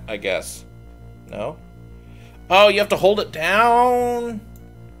at, I guess. No? Oh, you have to hold it down?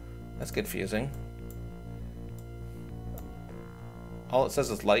 That's confusing. All it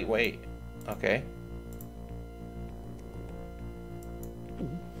says is lightweight. Okay.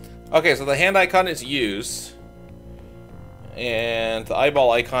 Okay, so the hand icon is use. And the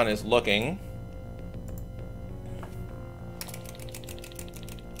eyeball icon is looking.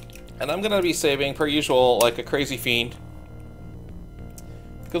 And I'm gonna be saving, per usual, like a crazy fiend.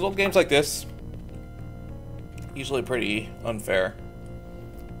 Because old games like this, usually pretty unfair.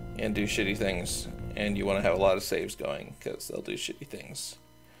 And do shitty things. And you want to have a lot of saves going, because they'll do shitty things.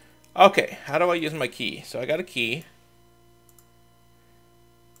 Okay, how do I use my key? So I got a key.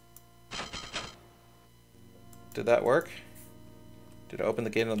 Did that work? Did I open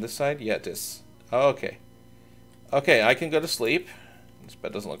the gate on this side? Yeah, it is. Oh, okay. Okay, I can go to sleep. This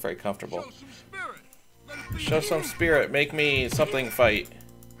bed doesn't look very comfortable. Show some spirit. Make me something fight.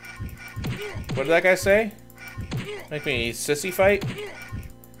 What did that guy say? Make me sissy fight?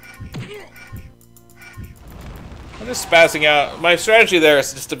 I'm just spazzing out. My strategy there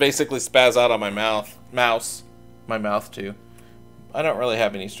is just to basically spaz out on my mouse. my mouth to. I don't really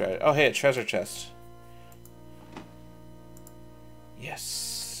have any strategy. Oh, hey, a treasure chest.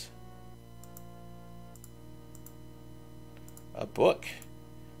 Yes. A book.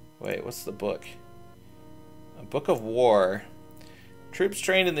 Wait, what's the book? A book of war. Troops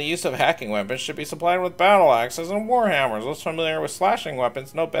trained in the use of hacking weapons should be supplied with battle axes and warhammers. Those familiar with slashing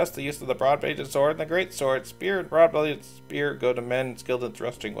weapons know best the use of the broad-bladed sword and the great sword. Spear and broad-bladed spear go to men skilled in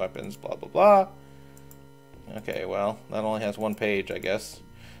thrusting weapons. Blah, blah, blah. Okay, well, that only has one page, I guess.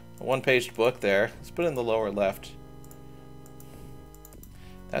 A one-paged book there. Let's put it in the lower left.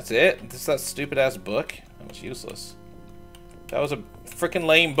 That's it? This is that stupid-ass book? That was useless. That was a freaking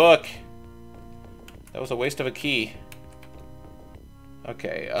lame book. That was a waste of a key.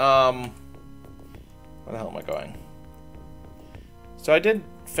 Okay, where the hell am I going? So I did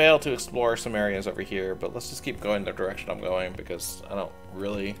fail to explore some areas over here, but let's just keep going the direction I'm going because I don't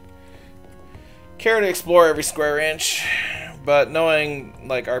really care to explore every square inch. But knowing,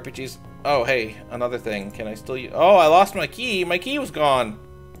 like, RPGs... Oh, hey, another thing. Can I still use... Oh, I lost my key! My key was gone!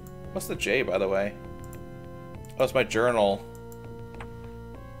 What's the J, by the way? Oh, it's my journal.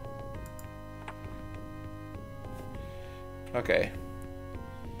 Okay.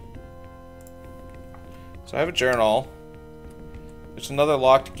 So I have a journal. There's another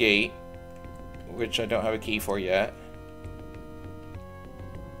locked gate, which I don't have a key for yet.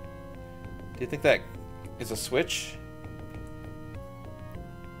 Do you think that is a switch?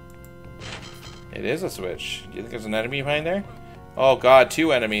 It is a switch. Do you think there's an enemy behind there? Oh god,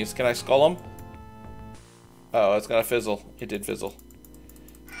 2 enemies. Can I skull them? Oh, it's gonna fizzle. It did fizzle.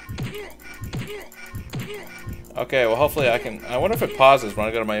 Okay, well hopefully I can... I wonder if it pauses when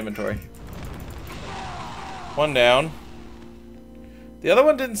I go to my inventory. One down. The other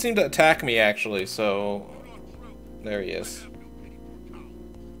one didn't seem to attack me, actually, so... There he is.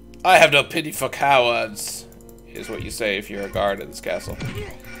 I have no pity for cowards, is what you say if you're a guard at this castle.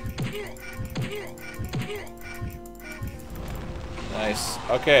 Nice.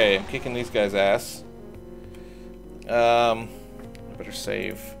 Okay, I'm kicking these guys' ass. I better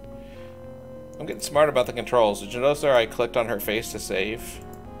save. I'm getting smart about the controls. Did you notice there I clicked on her face to save?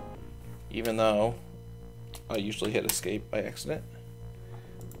 Even though I usually hit escape by accident.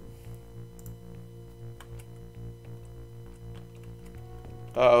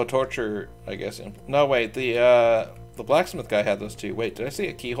 Oh, torture, I guess. No, wait, the blacksmith guy had those too. Wait, did I see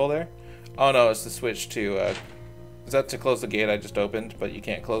a keyhole there? Oh no, it's the switch to, is that to close the gate I just opened, but you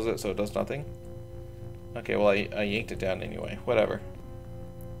can't close it, so it does nothing? Okay, well, I yanked it down anyway. Whatever.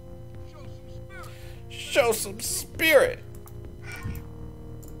 Show some spirit!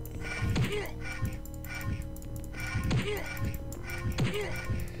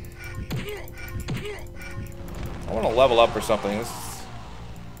 I want to level up or something. This is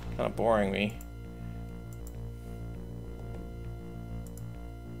kind of boring me.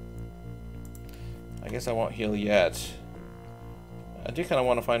 I guess I won't heal yet. I do kind of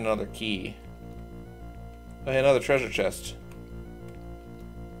want to find another key. Oh, hey, another treasure chest.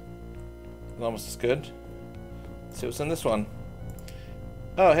 It's almost as good. Let's see what's in this one.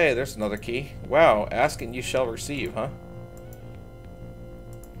 Oh, hey, there's another key. Wow, ask and you shall receive, huh?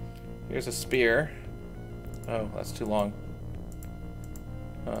 Here's a spear. Oh, that's too long.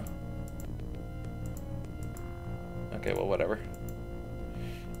 Huh. Okay, well, whatever.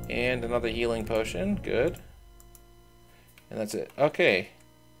 And another healing potion. Good. And that's it. Okay.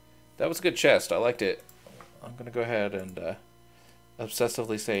 That was a good chest. I liked it. I'm going to go ahead and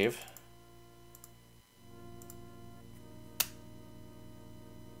obsessively save.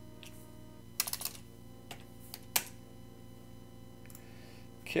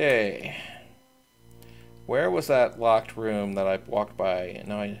 Okay. Where was that locked room that I walked by and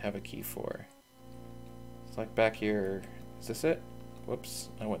now I have a key for? It's like back here. Is this it? Whoops,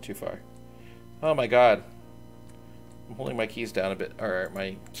 I went too far. Oh my god. I'm holding my keys down a bit, or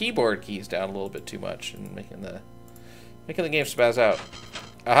my keyboard keys down a little bit too much and making the game spaz out.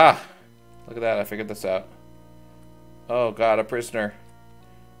 Aha! Look at that, I figured this out. Oh god, a prisoner.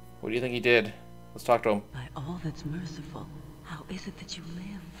 What do you think he did? Let's talk to him. By all that's merciful, how is it that you live?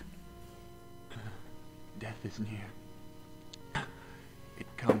 Death is near. It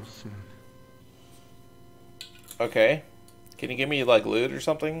comes soon. Okay. Can you give me, like, loot or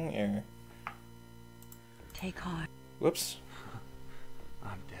something? Or... Take heart. Whoops.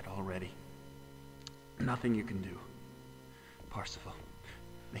 I'm dead already. Nothing you can do. Parsifal,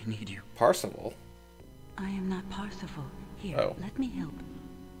 they need you. Parsifal? I am not Parsifal. Here, Oh. let me help.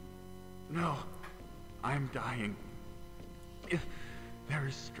 No, I'm dying. If there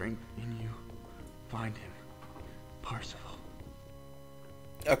is strength in you, find him. Parsifal.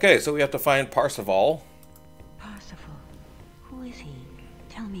 Okay, so we have to find Parsifal. Parsifal.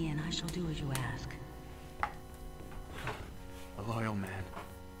 Tell me and I shall do as you ask. A loyal man.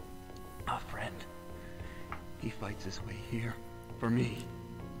 A friend. He fights his way here. For me.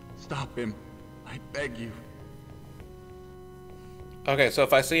 Stop him. I beg you. Okay, so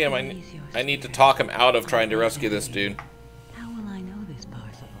if I see him, I need to talk him out of trying to rescue this dude. How will I know this,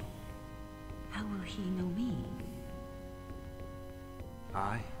 Parsifal? How will he know me?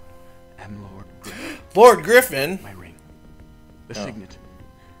 I am Lord Griffin. Lord Griffin? My ring. The signet.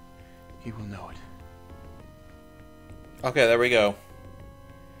 He will know it. Okay, there we go.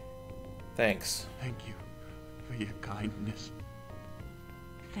 Thanks. Thank you for your kindness.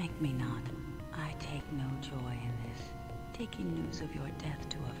 Thank me not. I take no joy in this. Taking news of your death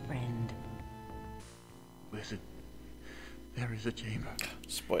to a friend. Listen. There is a chamber.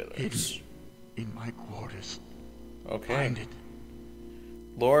 Spoilers. Hidden in my quarters. Okay. Find it.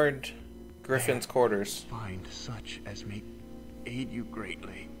 Lord Griffin's There. quarters. Find such as may aid you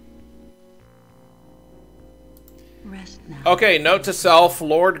greatly. Rest now. Okay, note to self,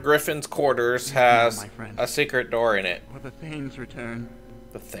 Lord Griffin's quarters has my friend. a secret door in it. For the Thanes return.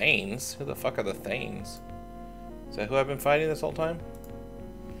 The Thanes? Who the fuck are the Thanes? Is that who I've been fighting this whole time?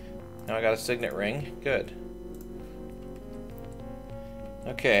 Now I got a signet ring. Good.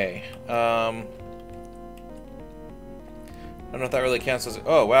 Okay. I don't know if that really counts as...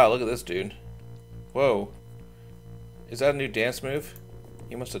 Oh, wow, look at this dude. Whoa. Is that a new dance move?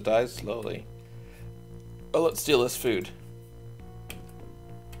 He must have died slowly. Oh, let's steal his food.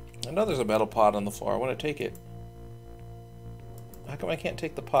 I know there's a metal pot on the floor. I want to take it. How come I can't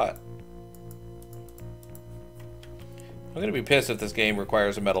take the pot? I'm going to be pissed if this game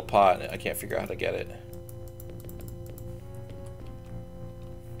requires a metal pot and I can't figure out how to get it.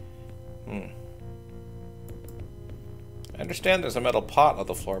 I understand there's a metal pot on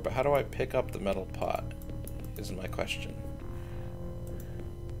the floor, but how do I pick up the metal pot? Is my question.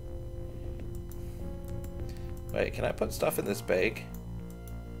 Wait, can I put stuff in this bag?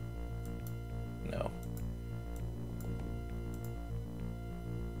 No.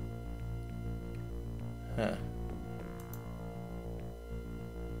 Huh.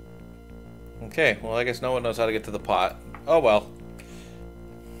 Okay, well I guess no one knows how to get to the pot. Oh well.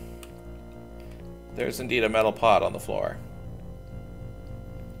 There's indeed a metal pot on the floor.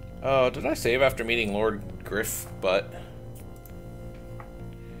 Oh, did I save after meeting Lord Griff Butt?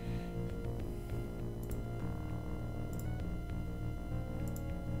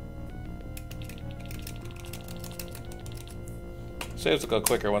 Saves will go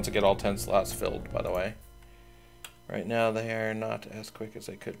quicker once I get all 10 slots filled, by the way. Right now they are not as quick as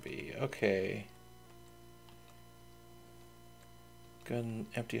they could be. Okay. Good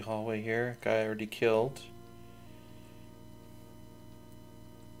empty hallway here. Guy already killed.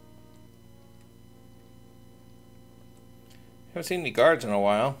 Haven't seen any guards in a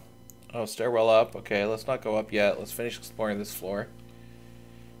while. Oh, stairwell up. Okay, let's not go up yet. Let's finish exploring this floor.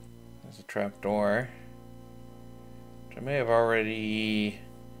 There's a trap door. I may have already...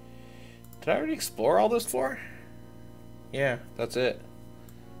 Did I already explore all this floor? Yeah, that's it.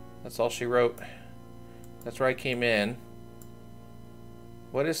 That's all she wrote. That's where I came in.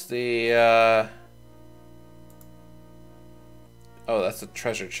 What is the... Oh, that's the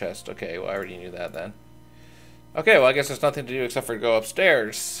treasure chest. Okay, well I already knew that then. Okay, well I guess there's nothing to do except for to go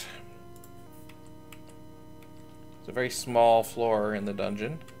upstairs. It's a very small floor in the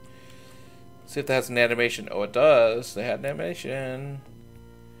dungeon. See if that has an animation. Oh, it does. They had an animation.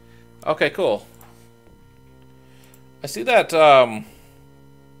 Okay, cool. I see that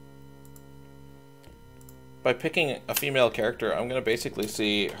by picking a female character, I'm going to basically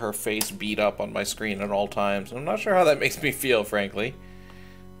see her face beat up on my screen at all times. I'm not sure how that makes me feel, frankly.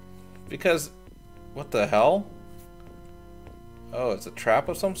 Because, what the hell? Oh, it's a trap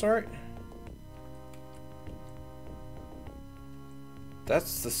of some sort?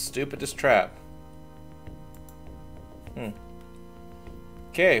 That's the stupidest trap.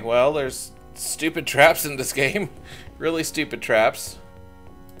 Okay, well, there's stupid traps in this game. Really stupid traps.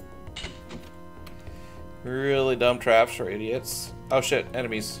 Really dumb traps for idiots. Oh shit,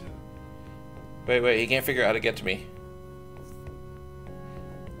 enemies. Wait, he can't figure out how to get to me.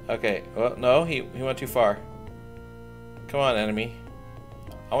 Okay, well, no, he went too far. Come on, enemy.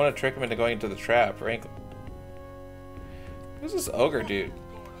 I want to trick him into going into the trap, frankly. Who's this ogre dude?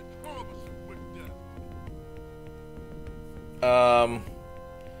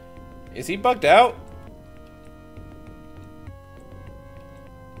 Is he bugged out?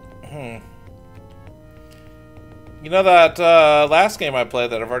 You know that last game I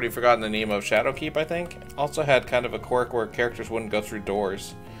played that I've already forgotten the name of, Shadowkeep, I think? Also had kind of a quirk where characters wouldn't go through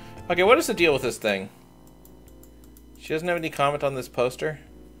doors. Okay, what is the deal with this thing? She doesn't have any comment on this poster?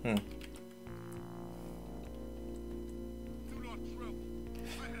 Hmm.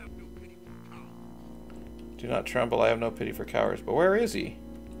 Do not tremble, I have no pity for cowards. But where is he?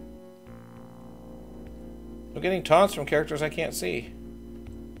 I'm getting taunts from characters I can't see.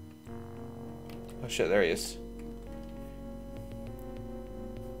 Oh shit, there he is.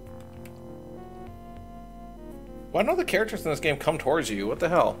 Why don't all the characters in this game come towards you? What the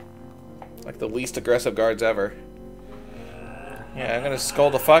hell? Like the least aggressive guards ever. Yeah, I'm gonna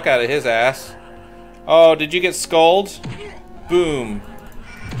scold the fuck out of his ass. Oh, did you get scolded? Boom.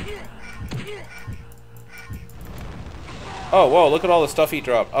 Oh, whoa, look at all the stuff he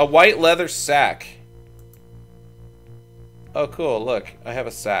dropped. A white leather sack. Oh, cool, look. I have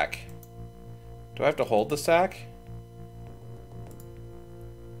a sack. Do I have to hold the sack?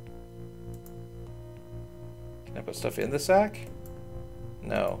 Can I put stuff in the sack?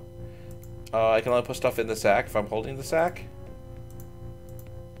 No. I can only put stuff in the sack if I'm holding the sack?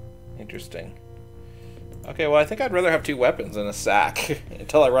 Interesting. Okay, well, I think I'd rather have 2 weapons in a sack.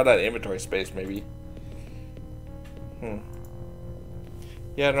 Until I run out of inventory space, maybe.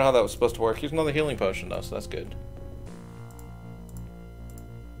 Yeah, I don't know how that was supposed to work. Here's another healing potion, though, so that's good.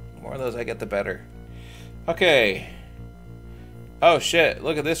 The more of those I get, the better. Okay. Oh, shit.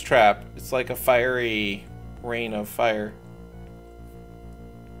 Look at this trap. It's like a fiery rain of fire.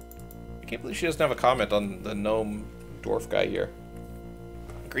 I can't believe she doesn't have a comment on the gnome dwarf guy here.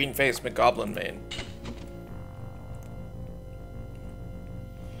 Green face McGoblin vein.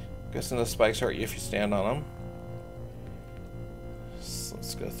 Guessing the spikes hurt you if you stand on them. So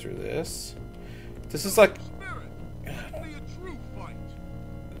let's go through this. This is like...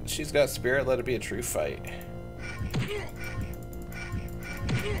 She's got spirit, let it be a true fight.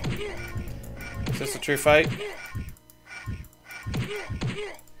 Is this a true fight?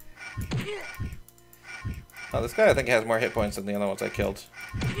 Oh, this guy I think has more hit points than the other ones I killed.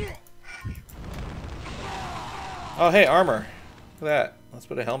 Oh, hey, armor. Look at that. Let's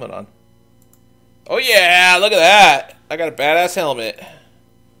put a helmet on. Oh yeah, look at that. I got a badass helmet.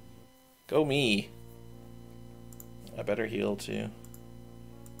 Go me. I better heal too.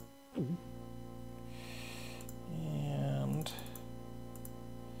 And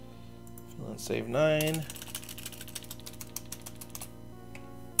fill in save 9.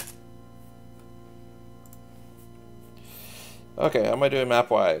 Okay, how am I doing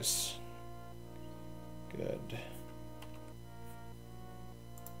map-wise? Good.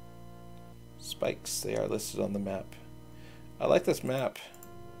 Spikes, they are listed on the map. I like this map.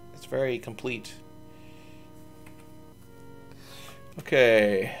 It's very complete.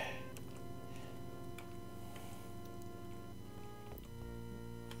 Okay.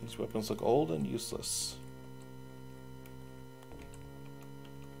 These weapons look old and useless.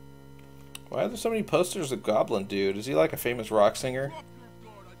 Why are there so many posters of Goblin Dude? Is he like a famous rock singer?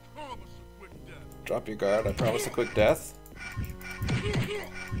 Drop your guard, I promise a quick death.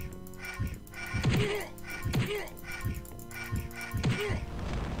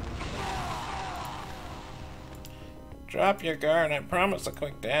 Drop your guard, I promise a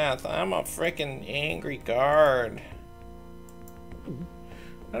quick death. I'm a freaking angry guard. I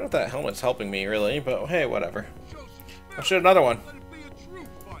don't know if that helmet's helping me really, but hey, whatever. I'll shoot another one.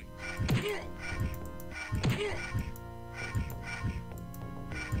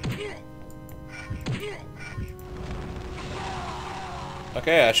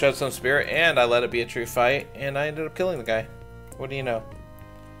 Okay, I showed some spirit and I let it be a true fight and I ended up killing the guy. What do you know?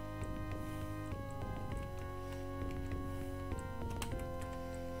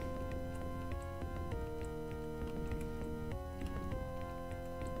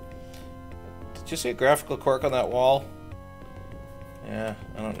 Did you see a graphical quirk on that wall? Yeah,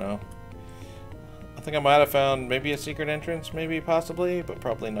 I don't know. I think I might have found maybe a secret entrance, maybe, possibly, but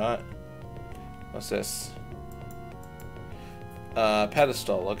probably not. What's this?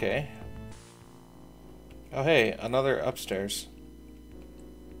 Pedestal, okay. Oh hey, another upstairs.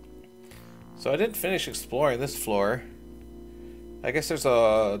 So I didn't finish exploring this floor. I guess there's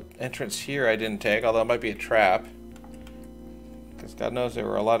a entrance here I didn't take, although it might be a trap. Because God knows there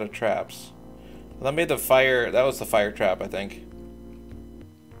were a lot of traps. Well, that made the fire, that was the fire trap, I think.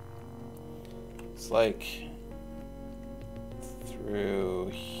 It's like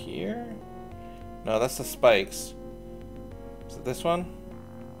through here? No, that's the spikes. Is it this one?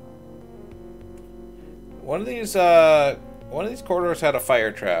 One of these corridors had a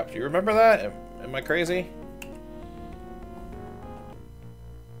fire trap. Do you remember that? Am I crazy?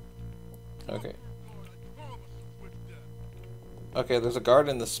 Okay. Okay, there's a guard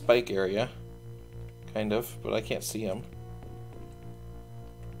in the spike area. Kind of, but I can't see him.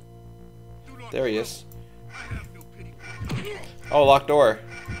 There he is. Oh, locked door.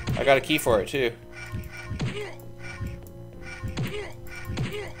 I got a key for it too.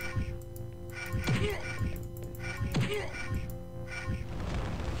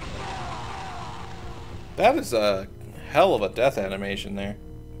 That is a hell of a death animation there.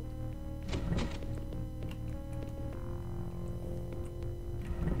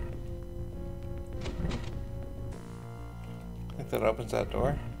 I think that opens that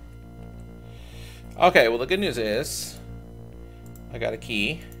door. Okay, well the good news is I got a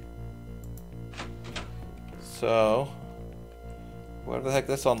key. So where the heck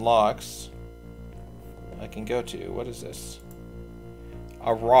this unlocks, I can go to. What is this?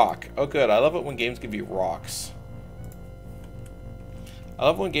 A rock. Oh good, I love it when games give you rocks. I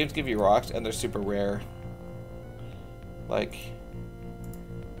love when games give you rocks and they're super rare. Like,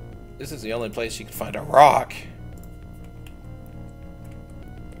 this is the only place you can find a rock.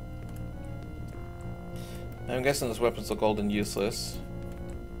 I'm guessing those weapons look old and useless.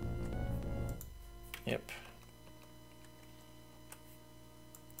 Yep.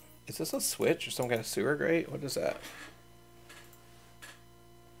 Is this a switch or some kind of sewer grate? What is that?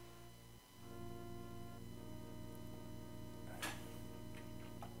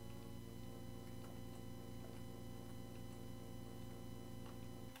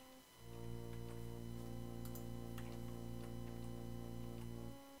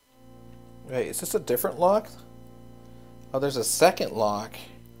 Wait, is this a different lock? Oh, there's a second lock.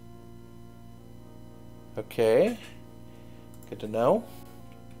 Okay. Good to know.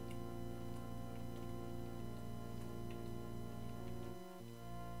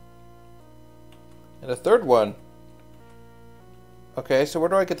 And a third one. Okay, so where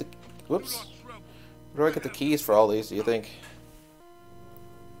do I get the... Whoops. Where do I get the keys for all these, do you think?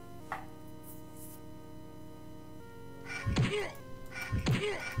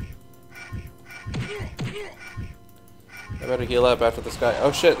 I better heal up after this guy.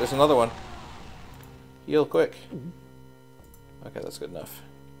 Oh shit, there's another one. Heal quick. Okay, that's good enough.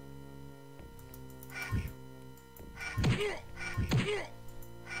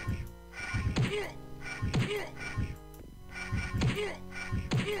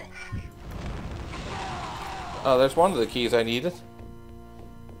 Oh, there's one of the keys I needed.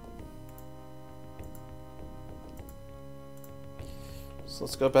 So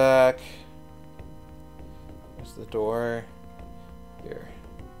let's go back. There's the door. Here.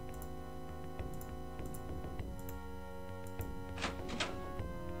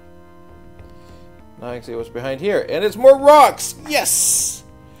 Now I can see what's behind here. And it's more rocks! Yes!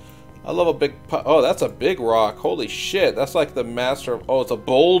 I love a big... Oh, that's a big rock. Holy shit. That's like the master of... Oh, it's a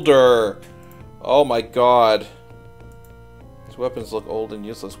boulder! Oh my god. These weapons look old and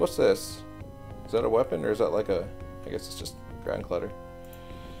useless. What's this? Is that a weapon or is that like a... I guess it's just ground clutter.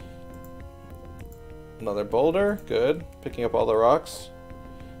 Another boulder. Good. Picking up all the rocks.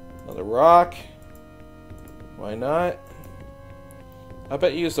 Another rock. Why not? I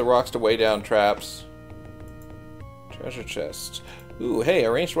bet you use the rocks to weigh down traps. Treasure chest. Ooh, hey,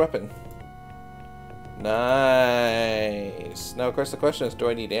 a ranged weapon. Nice. Now, of course, the question is, do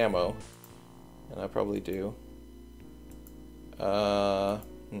I need ammo? And I probably do.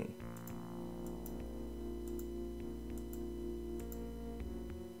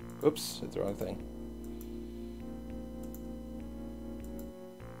 Oops, hit the wrong thing.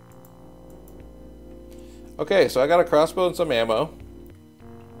 Okay, so I got a crossbow and some ammo.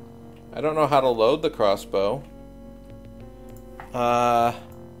 I don't know how to load the crossbow.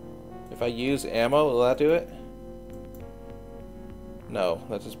 If I use ammo, will that do it? No,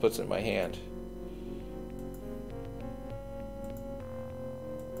 that just puts it in my hand.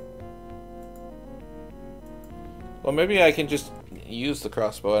 Well, maybe I can just use the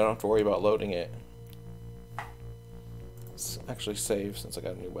crossbow. I don't have to worry about loading it. Let's actually save since I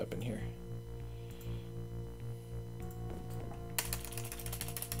got a new weapon here.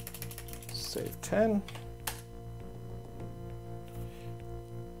 Save 10.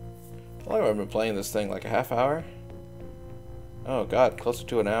 How long have I been playing this thing? Like a half hour? Oh god, closer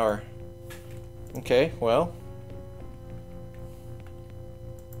to an hour. Okay, well.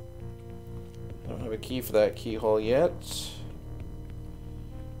 I don't have a key for that keyhole yet.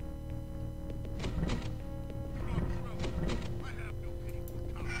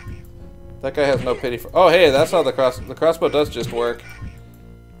 That guy has no pity for... Oh hey, that's how the crossbow does just work.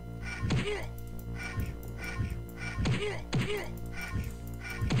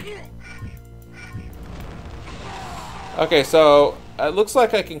 Okay, so it looks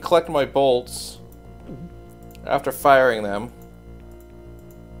like I can collect my bolts after firing them.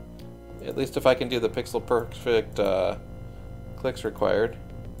 At least if I can do the pixel perfect clicks required.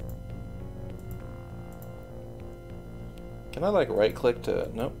 Can I like right click to,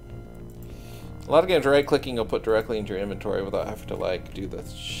 nope. A lot of games right clicking will put directly into your inventory without having to like do the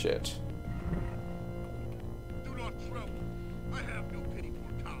shit. Do not tremble. I have no pity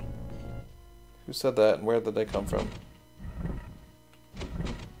for cowards. Who said that and where did they come from?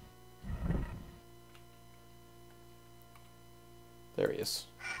 There he is.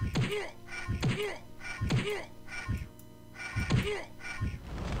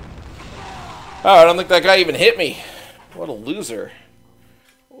 Oh, I don't think that guy even hit me. What a loser.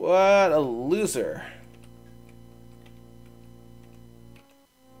 What a loser.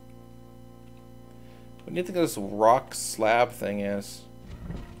 What do you think this rock slab thing is?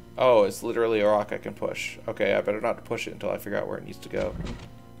 Oh, it's literally a rock I can push. Okay, I better not push it until I figure out where it needs to go.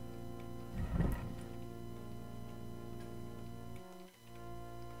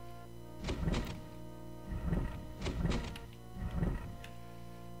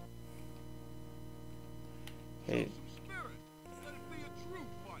 Hey.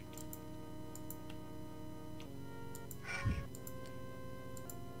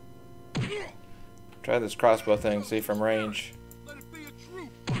 Try this crossbow thing, see from range.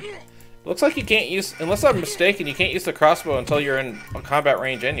 Looks like you can't use, unless I'm mistaken, you can't use the crossbow until you're in a combat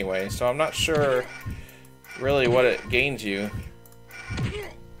range anyway, so I'm not sure really what it gains you.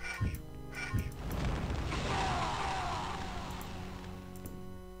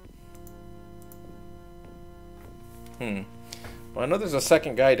 Well, I know there's a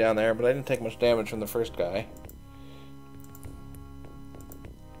second guy down there, but I didn't take much damage from the first guy.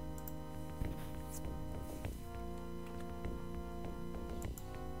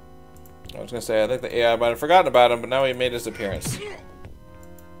 I was gonna say, I think the AI might have forgotten about him, but now he made his appearance.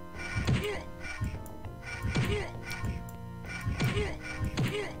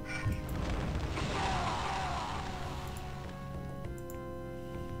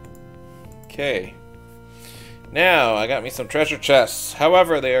 Okay. Now, I got me some treasure chests.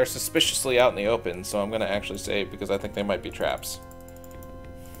 However, they are suspiciously out in the open, so I'm gonna actually save because I think they might be traps.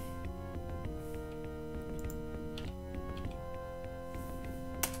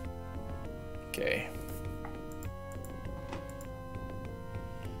 Okay.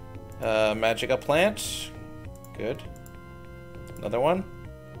 Magica plant. Good. Another one.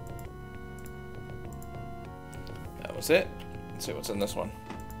 That was it. Let's see what's in this one.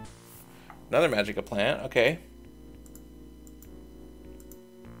 Another Magica plant. Okay.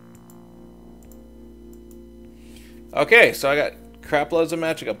 Okay, so I got crap loads of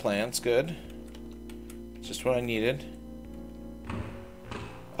Magica plants. Good. Just what I needed.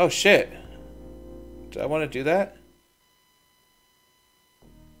 Oh shit. Do I want to do that?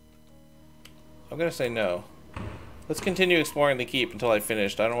 I'm gonna say no. Let's continue exploring the keep until I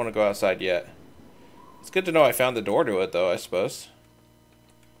finished. I don't want to go outside yet. It's good to know I found the door to it, though, I suppose.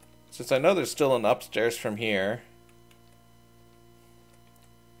 Since I know there's still an upstairs from here.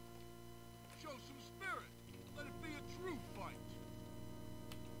 Show some spirit. Let it be a true fight.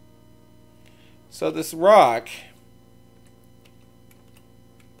 So this rock...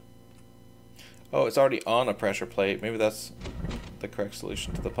 Oh, it's already on a pressure plate. Maybe that's the correct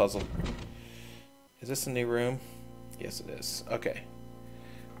solution to the puzzle. Is this a new room? Yes, it is. Okay.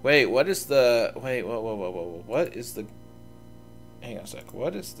 Wait, what is the... Wait, whoa. What is the... Hang on a sec.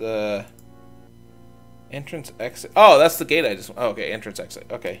 What is the... Entrance exit? Oh, that's the gate I just... Oh, okay, entrance exit.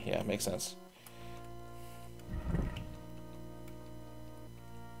 Okay, yeah, makes sense.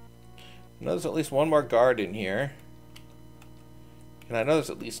 I know there's at least one more guard in here. And I know there's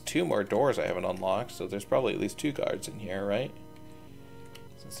at least 2 more doors I haven't unlocked, so there's probably at least 2 guards in here, right?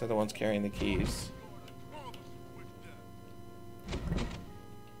 Since they're the ones carrying the keys.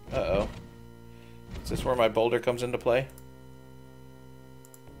 Uh-oh. Is this where my boulder comes into play?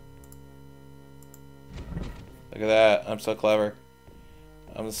 Look at that. I'm so clever.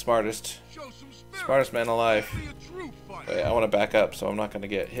 I'm the smartest. Smartest man alive. Wait, I want to back up, so I'm not going to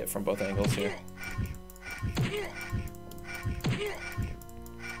get hit from both angles here.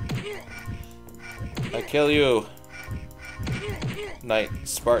 I kill you, Knight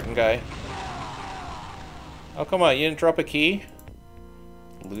Spartan guy. Oh, come on, you didn't drop a key?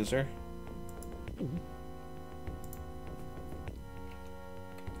 Loser.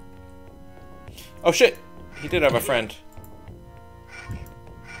 Oh shit! He did have a friend.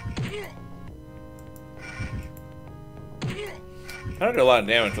 I don't do a lot of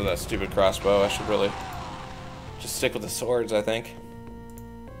damage with that stupid crossbow. I should really just stick with the swords, I think.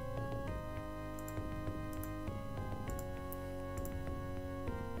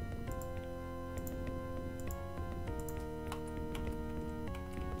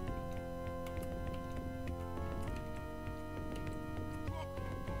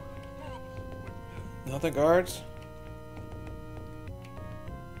 Other guards?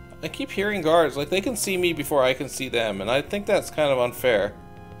 I keep hearing guards. Like, they can see me before I can see them, and I think that's kind of unfair.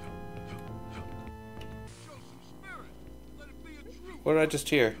 What did I just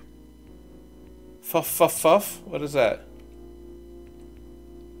hear? Fuff, fuff, fuff? What is that?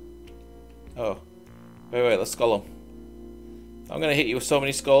 Oh. Wait, let's skull him. I'm gonna hit you with so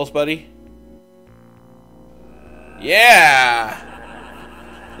many skulls, buddy. Yeah!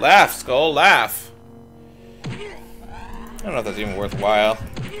 Laugh, skull, laugh. I don't know if that's even worthwhile.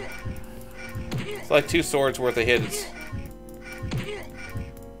 It's like 2 swords worth of hits.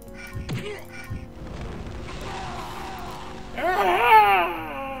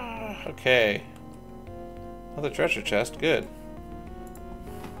 Okay. Another treasure chest, good.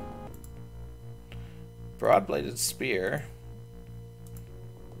 Broad-bladed spear.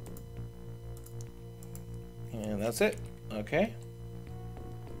 And that's it. Okay.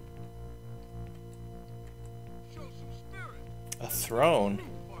 A throne.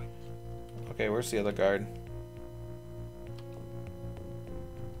 Okay, where's the other guard?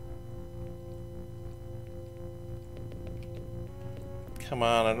 Come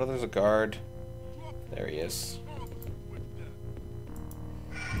on, I know there's a guard. There he is.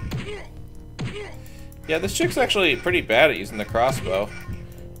 Yeah, this chick's actually pretty bad at using the crossbow.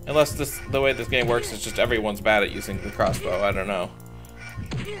 Unless the way this game works is just everyone's bad at using the crossbow. I don't know.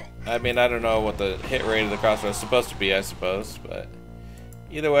 I mean, I don't know what the hit rate of the crossbow is supposed to be, I suppose. But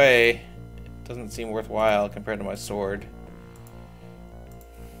either way, it doesn't seem worthwhile compared to my sword.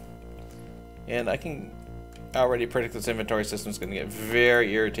 And I can already predict this inventory system is going to get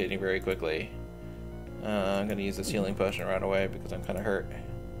very irritating very quickly. I'm going to use this healing potion right away because I'm kind of hurt.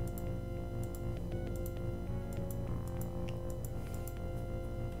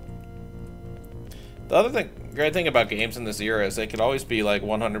 The other great thing about games in this era is they could always be like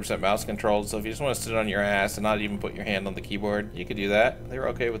 100% mouse controlled, so if you just want to sit on your ass and not even put your hand on the keyboard, you could do that. They were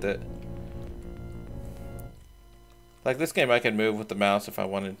okay with it. Like this game I can move with the mouse if I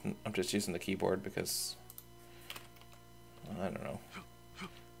wanted. I'm just using the keyboard because I don't know.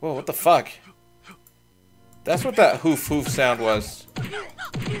 Whoa, what the fuck? That's what that hoof hoof sound was.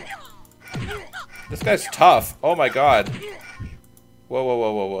 This guy's tough. Oh my god.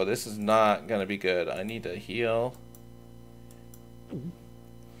 Whoa. This is not gonna be good. I need to heal.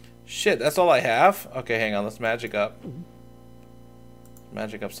 Shit, that's all I have? Okay, hang on. Let's magic up.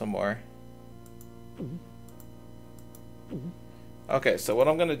 Magic up some more. Okay, so what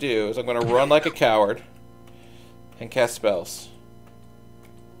I'm gonna do is I'm gonna run like a coward and cast spells.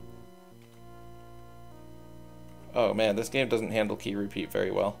 Oh man, this game doesn't handle key repeat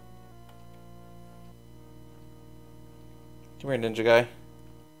very well. Come here, ninja guy.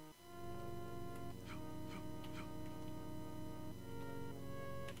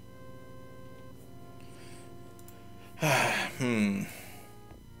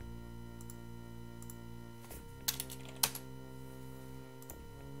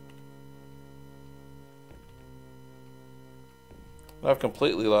 I've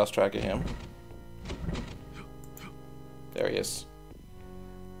completely lost track of him. There he is.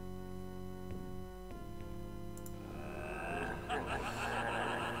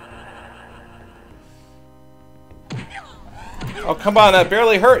 Oh, come on, that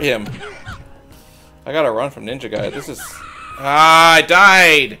barely hurt him. I gotta run from Ninja Guy. This is... Ah, I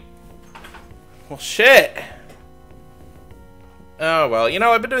died! Well, shit. Oh, well, you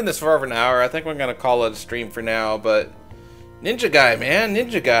know, I've been doing this for over an hour. I think we're gonna call it a stream for now, but... Ninja Guy, man.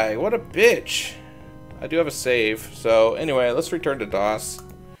 Ninja Guy. What a bitch. I do have a save. So, anyway, let's return to DOS.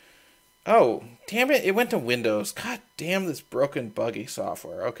 Oh, damn it. It went to Windows. God damn this broken, buggy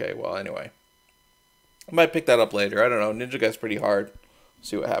software. Okay, well, anyway. I might pick that up later. I don't know. Ninja Guy's pretty hard.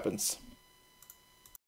 See what happens.